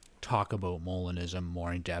talk about Molinism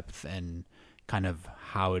more in depth and kind of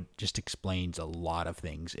how it just explains a lot of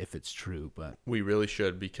things if it's true. But we really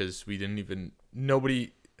should, because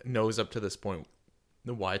nobody knows up to this point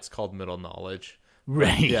why it's called middle knowledge.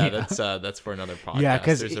 Right. Yeah, that's for another podcast. Yeah,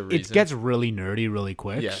 because it gets really nerdy really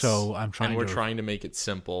quick. Yes. So we're trying to make it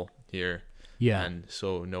simple here. Yeah. And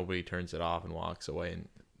so nobody turns it off and walks away and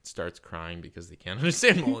starts crying because they can't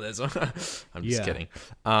understand Molinism. I'm just kidding.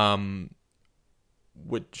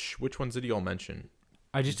 Which ones did you all mention?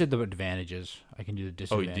 I just did the advantages. I can do the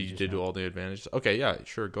disadvantages. Oh, you did do all the advantages? Okay, yeah,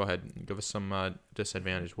 sure. Go ahead. Give us some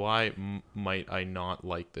disadvantage. Why might I not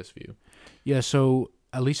like this view? Yeah, so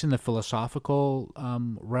at least in the philosophical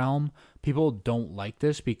realm, people don't like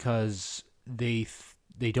this because they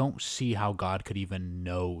don't see how God could even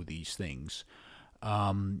know these things.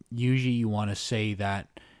 Usually you want to say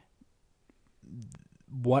that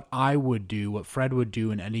what I would do, what Fred would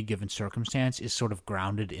do in any given circumstance is sort of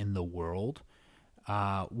grounded in the world.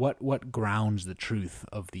 What grounds the truth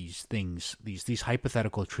of these things, these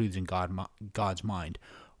hypothetical truths in God's mind?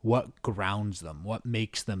 What grounds them? What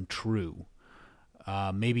makes them true?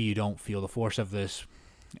 Maybe you don't feel the force of this.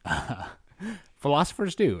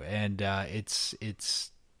 Philosophers do, and it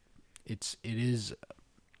is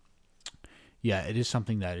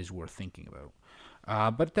something that is worth thinking about.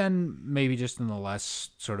 But then maybe just in the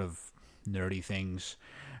less sort of nerdy things,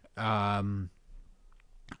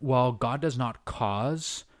 while God does not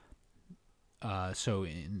cause, so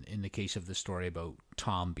in the case of the story about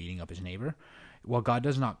Tom beating up his neighbor, while God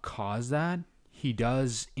does not cause that, he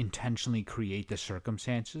does intentionally create the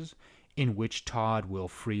circumstances in which Todd will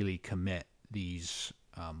freely commit these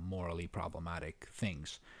morally problematic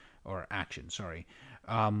things or actions. Sorry.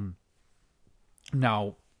 Now,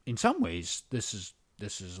 in some ways, this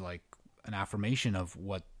is like an affirmation of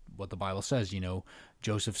what the Bible says.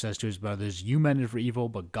 Joseph says to his brothers, "You meant it for evil,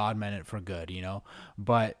 but God meant it for good."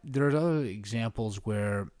 But there are other examples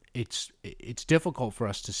where it's difficult for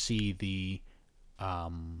us to see the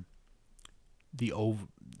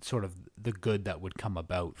sort of the good that would come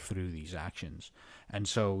about through these actions. And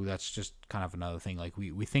so that's just kind of another thing. Like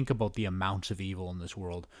we think about the amounts of evil in this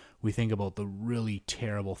world. We think about the really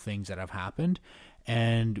terrible things that have happened.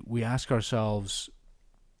 And we ask ourselves,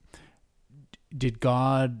 did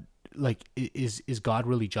God, is God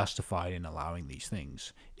really justified in allowing these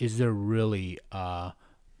things? Is there really a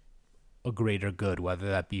greater good, whether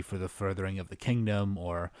that be for the furthering of the kingdom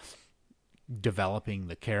or developing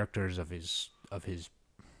the characters of his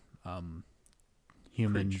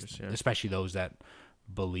humans, creatures, yeah. especially those that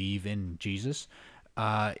believe in Jesus?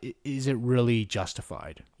 Is it really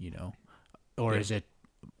justified, or is it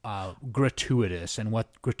gratuitous? And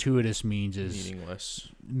what gratuitous means is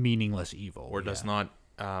meaningless evil, or does not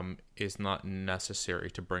is not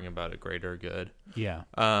necessary to bring about a greater good. Yeah.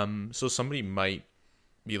 So somebody might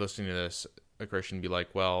be listening to this, a Christian, be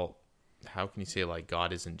like, well, how can you say like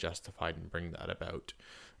God isn't justified and bring that about?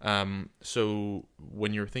 So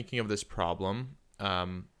when you're thinking of this problem,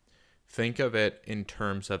 think of it in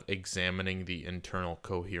terms of examining the internal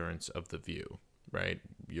coherence of the view, right?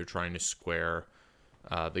 You're trying to square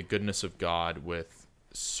the goodness of God with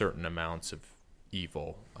certain amounts of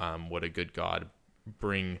evil. Would a good God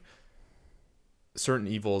bring certain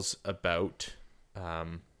evils about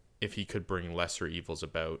if he could bring lesser evils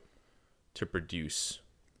about to produce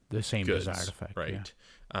the same goods, desired effect, right?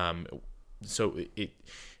 So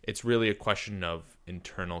it's really a question of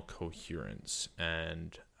internal coherence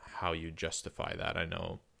and how you justify that. I don't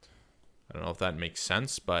know if that makes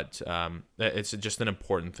sense, but it's just an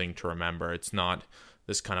important thing to remember. It's not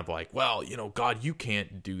this kind of like, well, God, you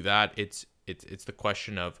can't do that. It's the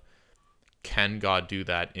question of, can God do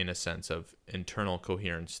that in a sense of internal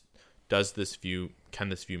coherence? Can this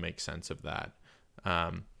view make sense of that?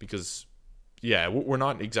 Because we're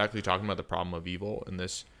not exactly talking about the problem of evil in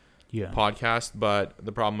this podcast, but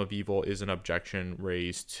the problem of evil is an objection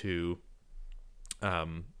raised to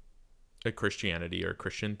a Christianity or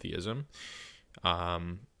Christian theism,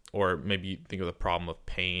 or maybe think of the problem of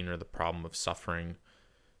pain or the problem of suffering.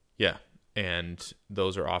 And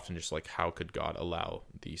those are often just like, how could God allow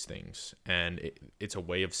these things? And it's a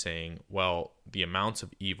way of saying, well, the amounts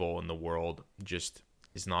of evil in the world just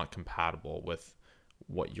is not compatible with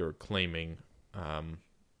what you're claiming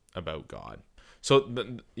about God. So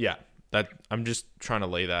that I'm just trying to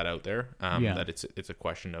lay that out there. That it's a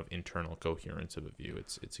question of internal coherence of a view.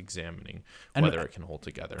 It's examining whether it can hold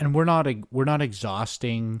together. And we're not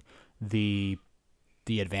exhausting the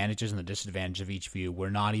advantages and the disadvantages of each view. We're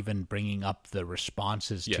not even bringing up the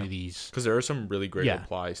responses to these, because there are some really great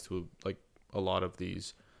replies to like a lot of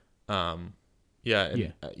these. Even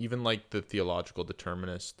like the theological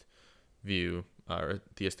determinist view or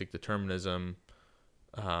theistic determinism.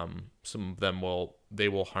 Some of them will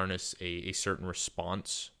harness a certain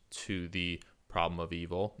response to the problem of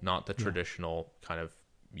evil, not the traditional kind of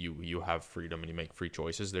you have freedom and you make free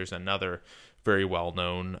choices. There's another very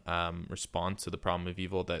well-known response to the problem of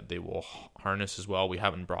evil that they will harness as well. We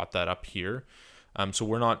haven't brought that up here, so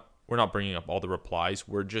we're not bringing up all the replies.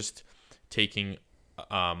 We're just taking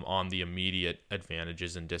on the immediate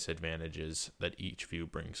advantages and disadvantages that each view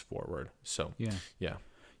brings forward. So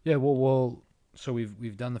Well, so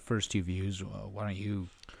we've done the first two views. Why don't you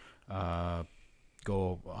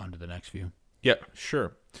go on to the next view? Yeah,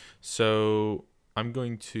 sure. So I'm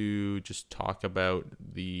going to just talk about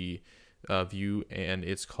the view, and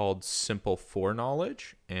it's called simple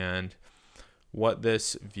foreknowledge. And what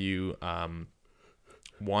this view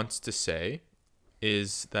wants to say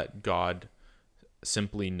is that God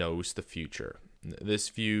simply knows the future. This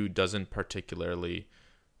view doesn't particularly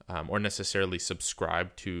or necessarily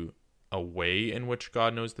subscribe to a way in which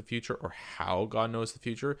God knows the future or how God knows the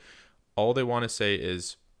future. All they want to say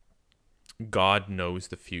is God knows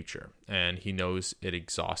the future, and he knows it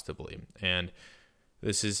exhaustively. And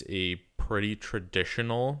this is a pretty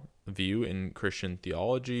traditional view in Christian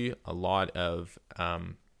theology. A lot of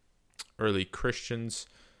early Christians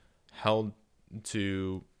held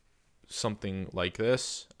to something like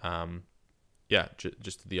this.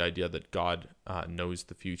 Just the idea that God knows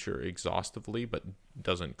the future exhaustively, but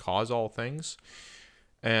doesn't cause all things.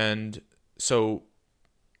 And so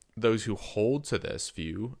those who hold to this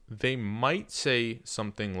view, they might say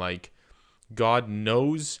something like, God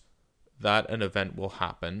knows that an event will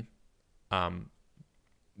happen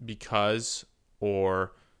because,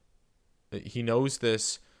 or he knows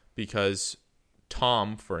this because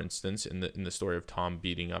Tom, for instance, in the story of Tom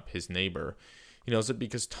beating up his neighbor, he knows it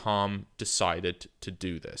because Tom decided to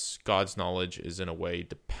do this. God's knowledge is in a way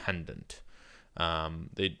dependent.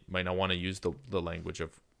 They might not want to use the language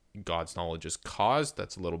of God's knowledge is caused.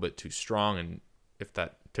 That's a little bit too strong, and if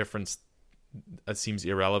that difference seems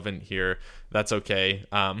irrelevant here, that's okay.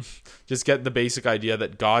 Just get the basic idea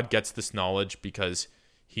that God gets this knowledge because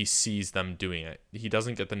he sees them doing it. He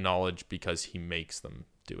doesn't get the knowledge because he makes them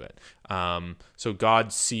do it. So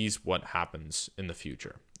God sees what happens in the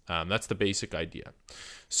future. That's the basic idea.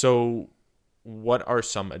 So what are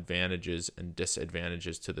some advantages and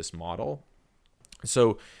disadvantages to this model?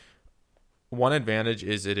 So one advantage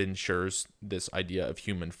is it ensures this idea of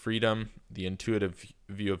human freedom, the intuitive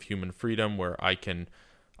view of human freedom, where I can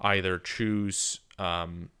either choose,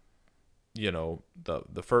 the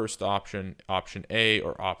first option A,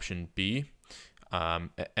 or option B.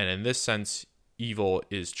 And in this sense, evil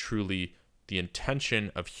is truly the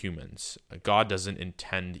intention of humans. God doesn't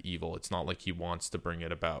intend evil. It's not like he wants to bring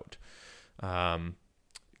it about.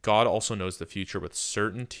 God also knows the future with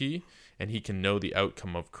certainty, and he can know the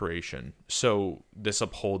outcome of creation. So this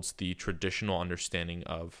upholds the traditional understanding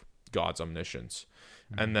of God's omniscience.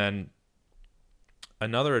 And then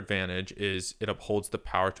another advantage is it upholds the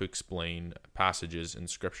power to explain passages in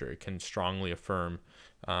Scripture. It can strongly affirm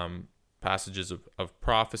passages of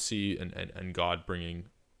prophecy and God bringing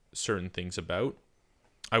certain things about.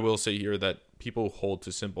 I will say here that people who hold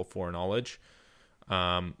to simple foreknowledge,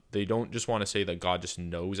 they don't just want to say that God just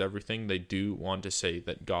knows everything. They do want to say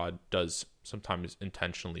that God does sometimes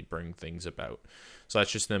intentionally bring things about. So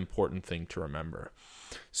that's just an important thing to remember.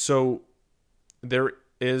 So there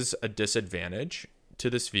is a disadvantage to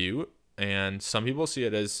this view, and some people see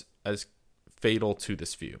it as fatal to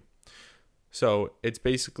this view. So it's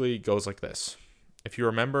basically goes like this. If you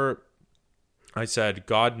remember, I said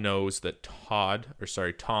God knows that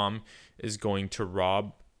Tom is going to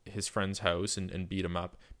rob his friend's house and beat him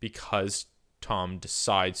up because Tom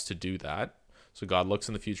decides to do that. So God looks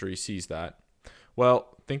in the future, he sees that.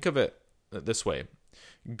 Well, think of it this way.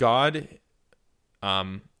 God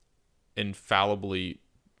infallibly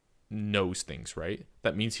knows things, right?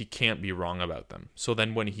 That means he can't be wrong about them. So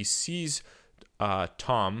then when he sees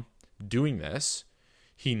Tom doing this,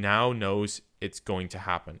 he now knows it's going to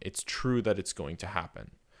happen. It's true that it's going to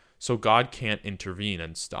happen. So God can't intervene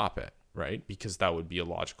and stop it, right? Because that would be a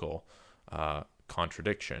logical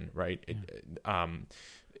contradiction, right? It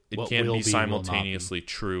can't be simultaneously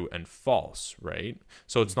true and false, right?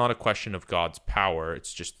 So it's not a question of God's power.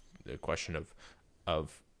 It's just a question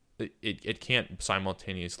of it can't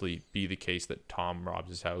simultaneously be the case that Tom robs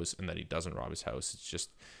his house and that he doesn't rob his house. It's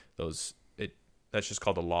just that's just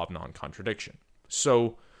called the law of non-contradiction.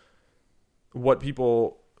 So what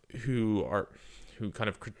people who kind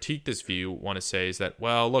of critique this view want to say is that,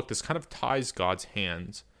 well, look, this kind of ties God's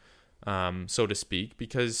hands, so to speak,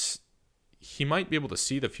 because he might be able to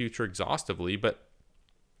see the future exhaustively, but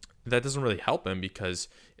that doesn't really help him because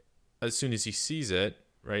as soon as he sees it,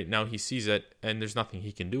 right, now he sees it and there's nothing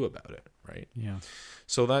he can do about it, right? Yeah.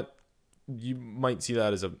 So that you might see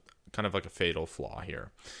that as a kind of like a fatal flaw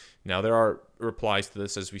here. Now, there are replies to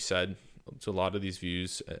this, as we said, to a lot of these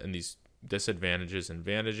views and these disadvantages and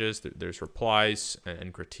advantages. There's replies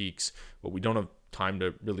and critiques, but we don't have time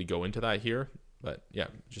to really go into that here. But yeah,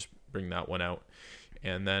 just bring that one out.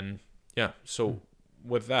 And then, yeah, so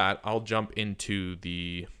with that, I'll jump into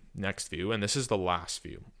the next view, and this is the last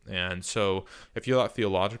view. And so if you thought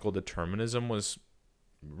theological determinism was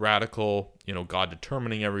radical, God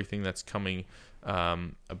determining everything that's coming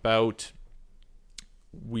about,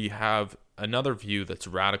 we have another view that's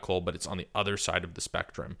radical, but it's on the other side of the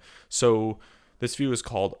spectrum. So this view is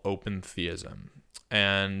called open theism.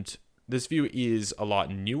 And this view is a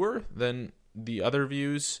lot newer than the other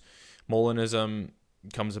views. Molinism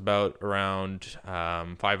comes about around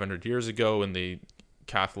 500 years ago in the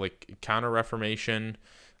Catholic Counter-Reformation.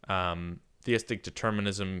 Theistic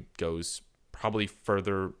determinism goes probably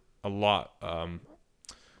further, a lot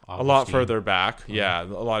further back. Yeah, a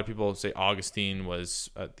lot of people say Augustine was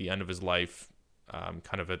at the end of his life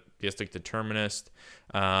kind of a theistic determinist,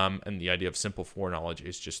 and the idea of simple foreknowledge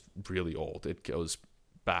is just really old. It goes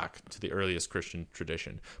back to the earliest Christian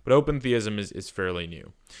tradition. But open theism is fairly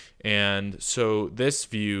new. And so this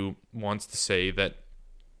view wants to say that,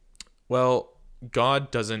 well,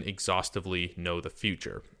 God doesn't exhaustively know the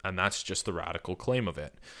future, and that's just the radical claim of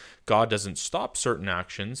it. God doesn't stop certain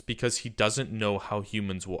actions because he doesn't know how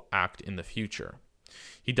humans will act in the future.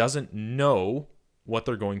 He doesn't know what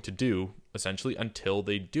they're going to do, essentially, until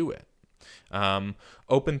they do it.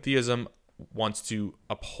 Open theism wants to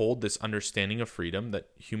uphold this understanding of freedom, that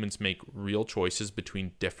humans make real choices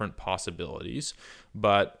between different possibilities,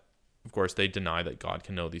 but, of course, they deny that God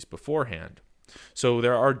can know these beforehand. So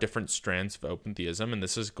there are different strands of open theism, and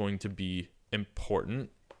this is going to be important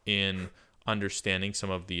in understanding some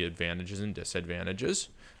of the advantages and disadvantages.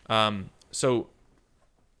 Some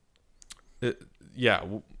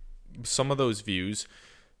of those views,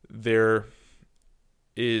 there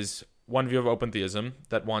is one view of open theism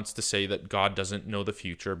that wants to say that God doesn't know the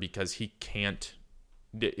future because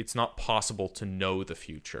it's not possible to know the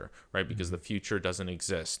future, right? Because the future doesn't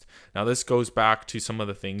exist. Now, this goes back to some of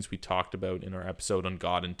the things we talked about in our episode on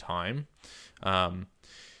God and time.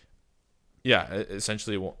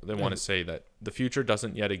 Essentially, they want to say that the future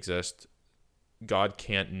doesn't yet exist. God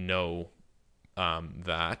can't know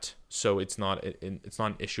that, so it's not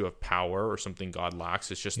an issue of power or something God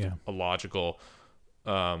lacks. It's just a logical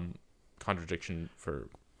contradiction for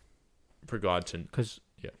God to. Because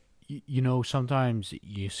sometimes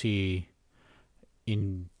you see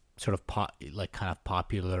in sort of kind of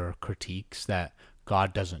popular critiques that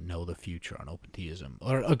God doesn't know the future on open theism,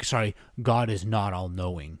 God is not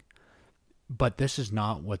all-knowing. But this is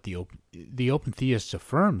not what the open theist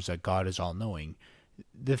affirms, that God is all-knowing.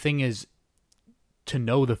 The thing is, to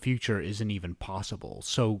know the future isn't even possible.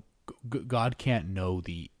 So God can't know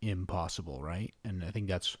the impossible, right? And I think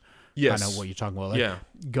that's kind of what you're talking about. Like, Yeah.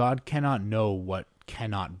 God cannot know what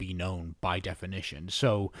cannot be known by definition.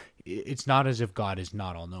 So it's not as if God is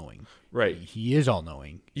not all-knowing. Right. He is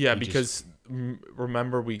all-knowing. Yeah, He because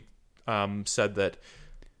remember we said that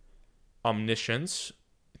omniscience,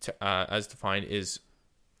 as defined, is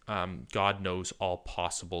God knows all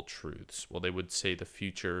possible truths. Well, they would say the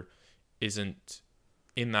future isn't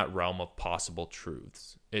in that realm of possible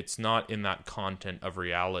truths. It's not in that content of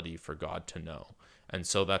reality for God to know. And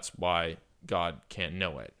so that's why God can't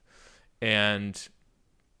know it. And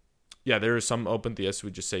yeah, there are some open theists who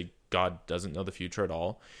would just say God doesn't know the future at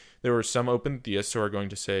all. There are some open theists who are going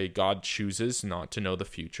to say God chooses not to know the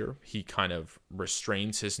future. He kind of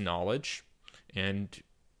restrains his knowledge, and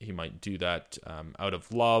he might do that out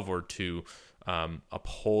of love or to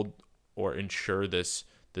uphold or ensure this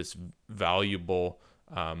valuable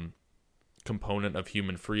component of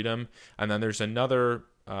human freedom. And then there's another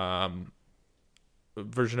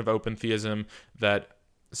version of open theism that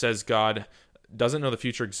says God doesn't know the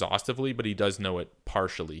future exhaustively, but he does know it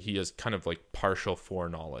partially. He has kind of like partial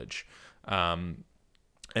foreknowledge. And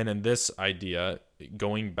in this idea,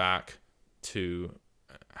 going back to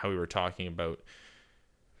how we were talking about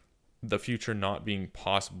the future not being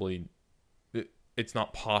it's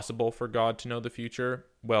not possible for God to know the future.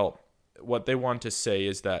 Well, what they want to say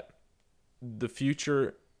is that the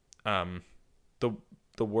future, the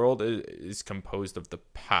world is composed of the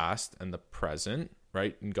past and the present,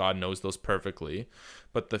 right? And God knows those perfectly.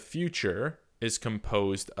 But the future is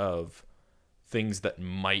composed of things that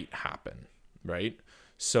might happen, right?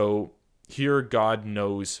 So here God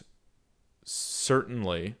knows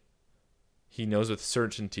certainly, he knows with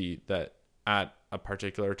certainty that at a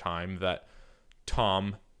particular time that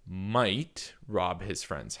Tom might rob his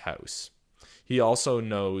friend's house. He also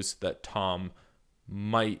knows that Tom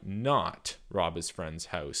might not rob his friend's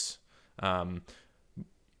house.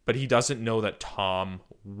 But he doesn't know that Tom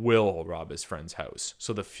will rob his friend's house.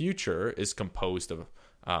 So the future is composed of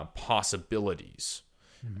possibilities.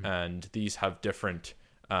 Mm-hmm. And these have different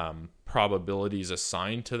probabilities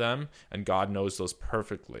assigned to them, and God knows those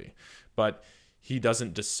perfectly. But he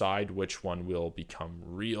doesn't decide which one will become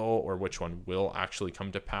real or which one will actually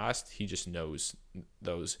come to pass. He just knows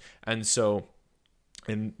those. And so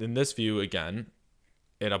in this view, again,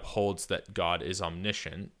 it upholds that God is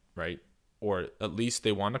omniscient, right? Or at least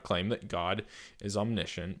they want to claim that God is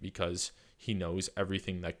omniscient because he knows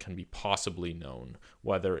everything that can be possibly known,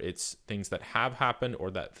 whether it's things that have happened or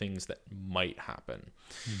that things that might happen.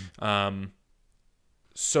 Mm-hmm.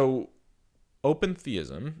 So open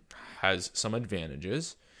theism has some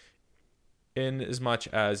advantages in as much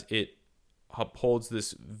as it upholds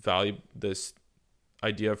this value, this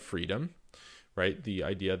idea of freedom, right? The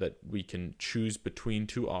idea that we can choose between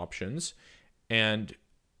two options, and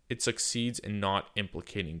it succeeds in not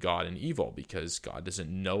implicating God in evil because God doesn't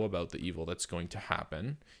know about the evil that's going to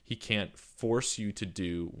happen. He can't force you to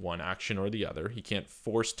do one action or the other. He can't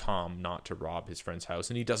force Tom not to rob his friend's house,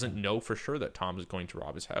 and he doesn't know for sure that Tom is going to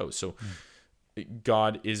rob his house. So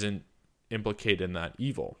God isn't implicated in that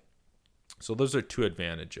evil. So those are two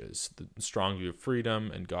advantages: the strong view of freedom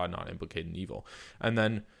and God not implicated in evil. And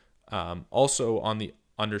then also on the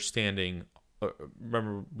understanding,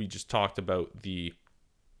 remember we just talked about the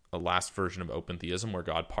last version of open theism where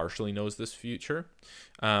God partially knows this future.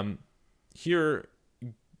 Here,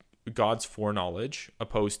 God's foreknowledge,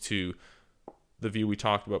 opposed to the view we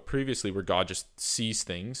talked about previously where God just sees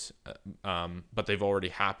things, but they've already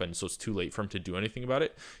happened, so it's too late for him to do anything about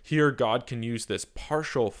it. Here, God can use this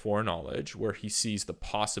partial foreknowledge where he sees the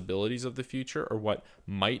possibilities of the future or what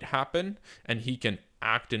might happen, and he can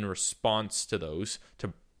act in response to those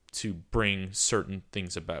to bring certain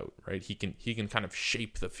things about, right? He can kind of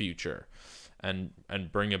shape the future and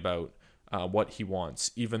bring about what he wants,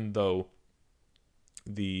 even though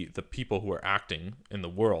the people who are acting in the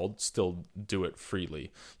world still do it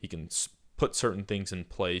freely. He can put certain things in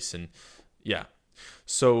place, and yeah.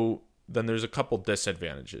 So then there's a couple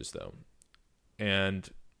disadvantages though. And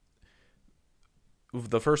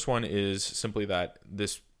the first one is simply that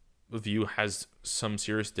this view has some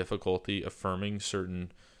serious difficulty affirming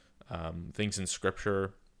certain things in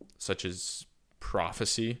Scripture, such as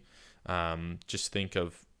prophecy. Just think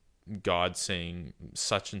of God saying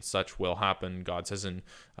such and such will happen. God says in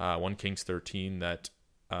 1 Kings 13 that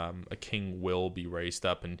a king will be raised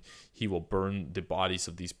up, and he will burn the bodies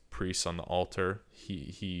of these priests on the altar.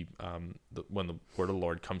 When the word of the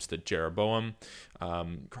Lord comes to Jeroboam,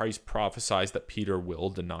 Christ prophesies that Peter will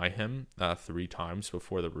deny him 3 times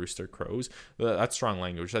before the rooster crows. That's strong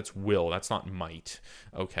language. That's will. That's not might.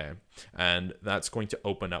 Okay, and that's going to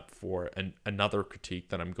open up for another critique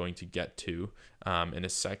that I'm going to get to in a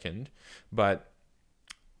second. But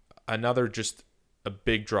another just a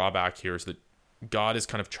big drawback here is that God is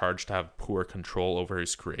kind of charged to have poor control over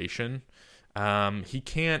his creation. He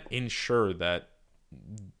can't ensure that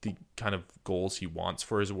the kind of goals he wants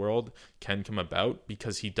for his world can come about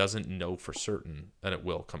because he doesn't know for certain that it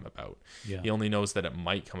will come about. Yeah. He only knows that it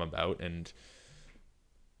might come about, and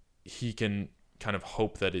he can kind of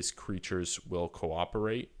hope that his creatures will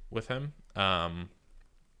cooperate with him.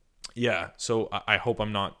 So I hope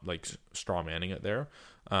I'm not like straw manning it there.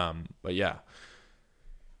 But yeah.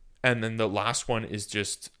 And then the last one is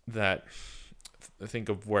just that, I think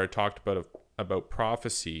of where I talked about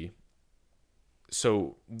prophecy.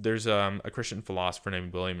 So there's a Christian philosopher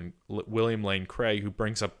named William Lane Craig who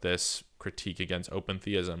brings up this critique against open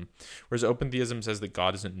theism, whereas open theism says that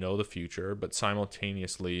God doesn't know the future, but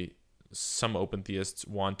simultaneously some open theists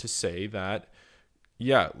want to say that,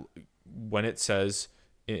 when it says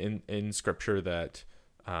in Scripture that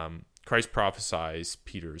Christ prophesies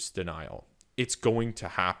Peter's denial, it's going to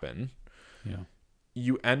happen. Yeah.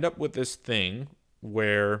 You end up with this thing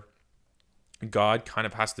where God kind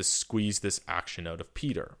of has to squeeze this action out of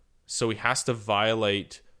Peter. So he has to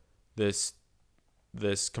violate this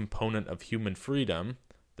component of human freedom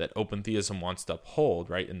that open theism wants to uphold,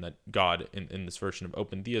 right? And that God, in this version of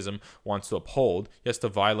open theism, wants to uphold. He has to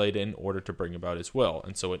violate it in order to bring about his will.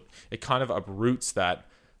 And so it kind of uproots that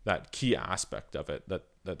key aspect of it that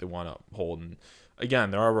they want to uphold. And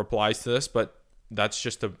again, there are replies to this, but that's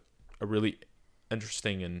just a really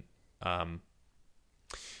interesting and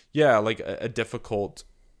a difficult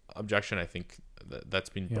objection, I think, that's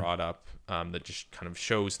been brought up, that just kind of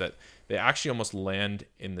shows that they actually almost land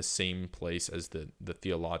in the same place as the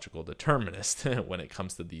theological determinist when it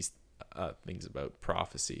comes to these things about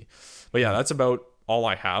prophecy. But yeah, that's about all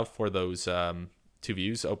I have for those 2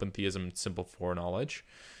 views, open theism and simple foreknowledge.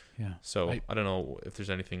 Yeah. So I don't know if there's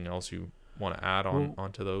anything else you want to add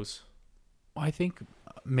onto those. I think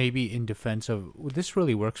maybe in defense of this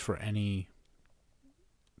really works for any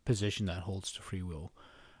position that holds to free will.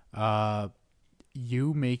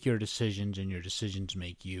 You make your decisions and your decisions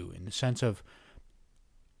make you, in the sense of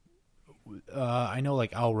I know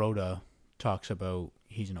like Al Rhoda talks about,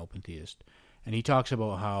 he's an open theist, and he talks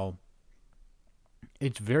about how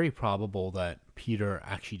it's very probable that Peter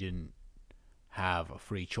actually didn't have a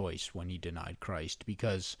free choice when he denied Christ,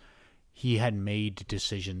 because he had made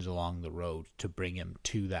decisions along the road to bring him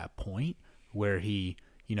to that point where he,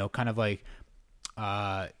 kind of like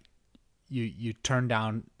you turn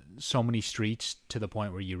down so many streets to the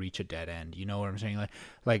point where you reach a dead end. You know what I'm saying?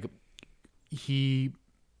 Like he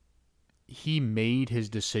made his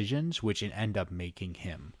decisions, which end up making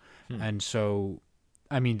him. And so,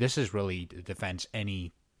 I mean, this is really the defense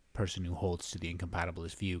any person who holds to the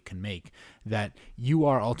incompatibilist view can make, that you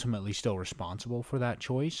are ultimately still responsible for that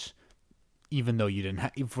choice, even though you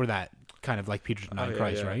didn't for that kind of like Peter denied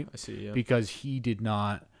Christ, right? I see, yeah. Because he did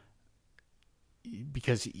not,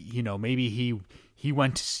 because, maybe he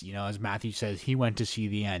went to, as Matthew says, he went to see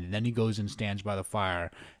the end, and then he goes and stands by the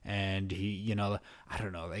fire, and he, I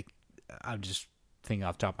don't know, like, I'm just thinking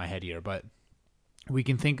off the top of my head here, but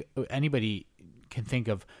anybody can think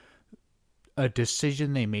of a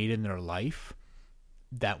decision they made in their life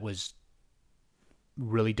that was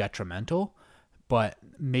really detrimental, but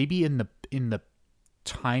maybe in the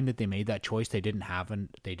time that they made that choice, they didn't have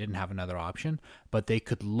another option, but they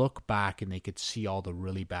could look back and they could see all the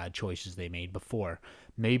really bad choices they made before.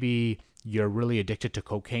 Maybe you're really addicted to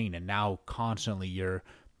cocaine, and now constantly you're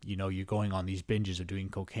going on these binges of doing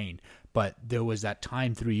cocaine, but there was that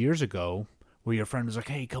time 3 years ago where your friend was like,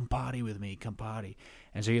 "Hey, come party with me, come party,"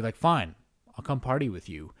 and so you're like, "Fine, I'll come party with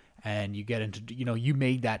you," and you get into, you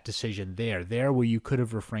made that decision there where you could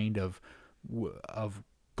have refrained of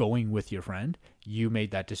going with your friend. You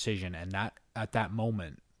made that decision, and that at that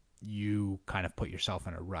moment you kind of put yourself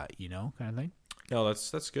in a rut, kind of thing. No,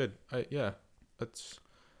 that's good. That's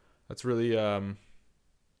really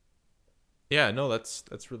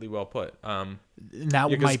that's really well put.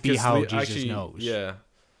 That might be how Jesus actually knows. Yeah.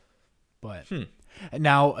 But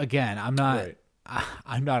now again, I'm not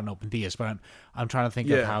an open theist, but I'm trying to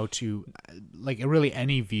think of how to, like, really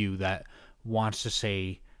any view that wants to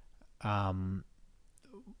say,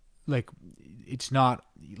 like, it's not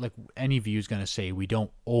like any view is going to say we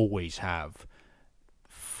don't always have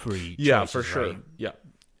free Yeah, choices, for sure. right? Yeah.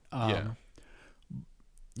 Um,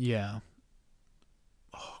 yeah.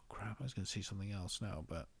 Oh crap! I was going to say something else now,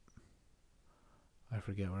 but I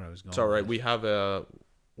forget where I was going. It's all right. with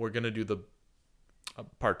We're gonna do the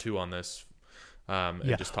part 2 on this, and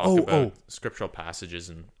Yeah. just talk Oh, about scriptural passages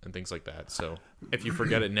and things like that. So if you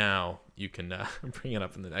forget it now, you can bring it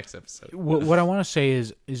up in the next episode. What I want to say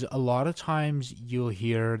is a lot of times you'll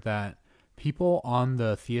hear that people on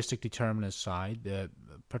the theistic determinist side,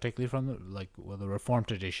 particularly from the Reformed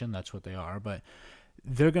tradition, that's what they are, but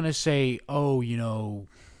they're going to say, oh,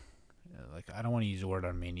 I don't want to use the word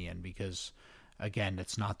Arminian because, again,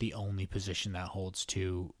 it's not the only position that holds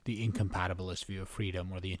to the incompatibilist view of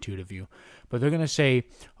freedom or the intuitive view. But they're going to say,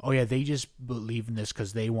 oh, yeah, they just believe in this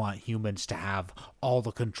because they want humans to have all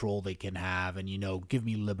the control they can have and, give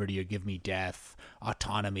me liberty or give me death,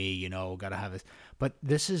 autonomy, got to have this. But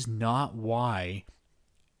this is not why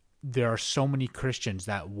there are so many Christians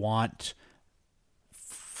that want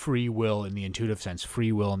free will in the intuitive sense,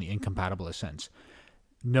 free will in the incompatibilist sense.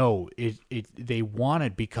 No, they want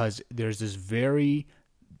it because there's this very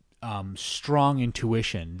strong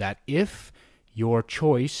intuition that if your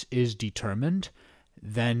choice is determined,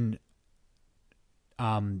 then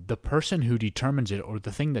the person who determines it or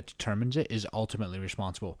the thing that determines it is ultimately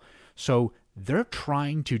responsible. So they're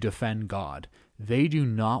trying to defend God. They do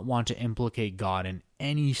not want to implicate God in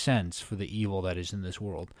any sense for the evil that is in this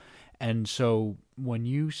world. And so when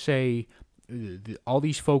you say all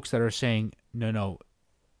these folks that are saying, no,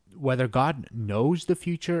 whether God knows the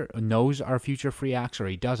future, knows our future free acts, or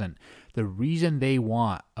he doesn't, the reason they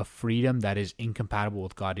want a freedom that is incompatible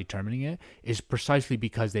with God determining it is precisely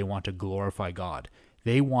because they want to glorify God.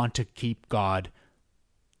 They want to keep God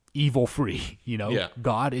evil free. Yeah.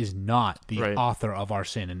 God is not the Right. author of our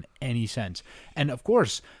sin in any sense. And of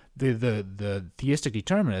course, the theistic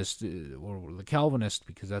determinist or the Calvinist,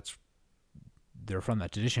 because they're from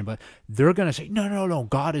that tradition, but they're going to say, no,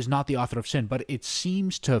 God is not the author of sin. But it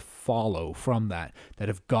seems to follow from that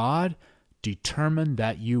if God determined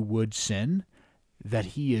that you would sin, that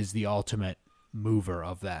he is the ultimate mover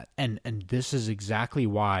of that. And this is exactly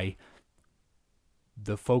why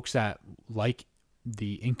the folks that like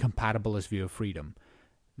the incompatibilist view of freedom,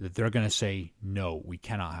 that they're going to say, no, we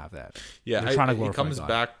cannot have that. Yeah, They're trying to it glorify comes God.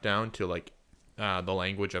 back down to the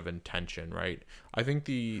language of intention, right? I think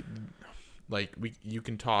you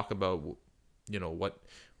can talk about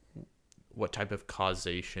what type of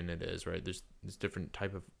causation it is, right? There's different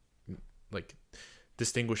type of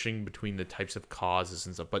distinguishing between the types of causes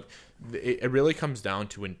and stuff, but it really comes down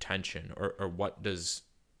to intention or what does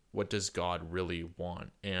God really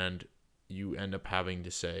want? And you end up having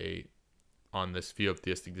to say, on this view of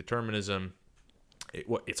theistic determinism,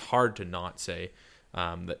 it's hard to not say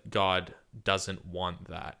that God doesn't want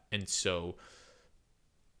that. And so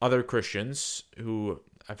other Christians who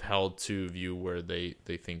have held to a view where they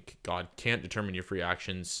think God can't determine your free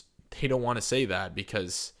actions, they don't want to say that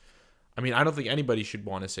because, I don't think anybody should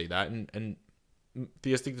want to say that. And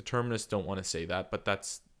theistic determinists don't want to say that, but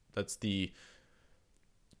that's the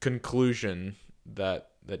conclusion that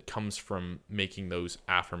comes from making those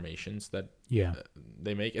affirmations that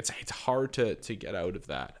they make. It's hard to get out of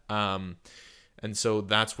that. And so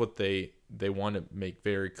that's what they want to make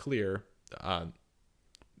very clear,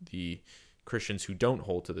 the Christians who don't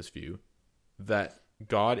hold to this view, that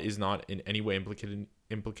God is not in any way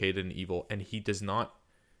implicated in evil, and he does not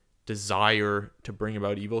desire to bring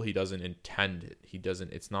about evil. He doesn't intend it.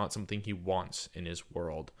 It's not something he wants in his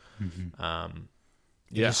world. Mm-hmm.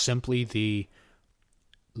 It is simply the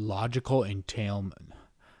logical entailment.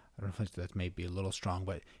 I don't know if that may be a little strong,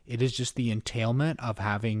 but it is just the entailment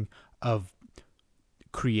of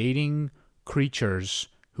creating creatures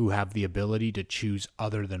who have the ability to choose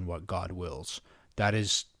other than what God wills. That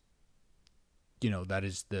is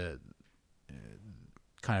the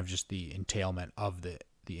kind of just the entailment of the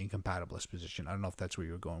incompatibilist position. I don't know if that's where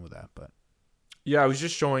you were going with that, but yeah, I was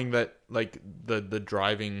just showing that the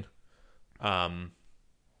driving,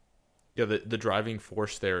 the driving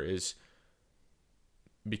force there is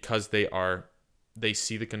because they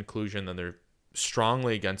see the conclusion, and they're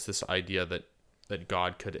strongly against this idea that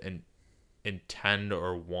God could intend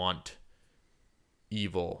or want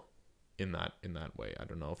evil in that way. I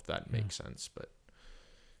don't know if that makes sense, but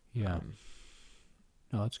no,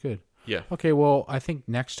 that's good. Yeah. Okay, well, I think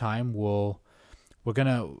next time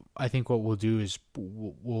I think what we'll do is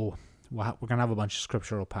we're gonna have a bunch of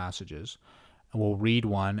scriptural passages, and we'll read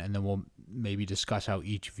one, and then we'll maybe discuss how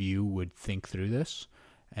each view would think through this,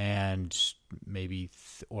 and maybe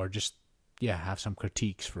have some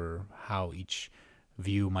critiques for how each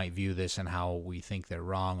might view this and how we think they're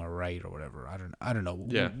wrong or right or whatever. I don't know.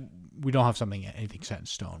 Yeah. We don't have anything set in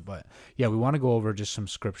stone, but yeah, we want to go over just some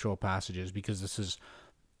scriptural passages because this is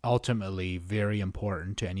ultimately very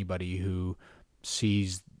important to anybody who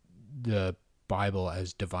sees the Bible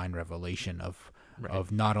as divine revelation of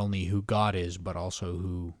not only who God is, but also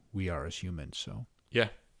who we are as humans. So yeah,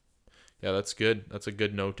 that's good. That's a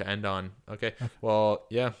good note to end on. Okay. Well,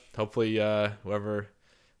 yeah, hopefully whoever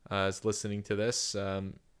is listening to this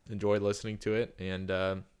enjoy listening to it,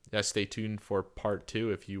 and stay tuned for part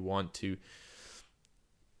 2 if you want to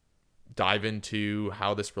dive into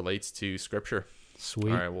how this relates to Scripture.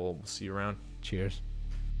 Sweet. All right, we'll see you around. Cheers.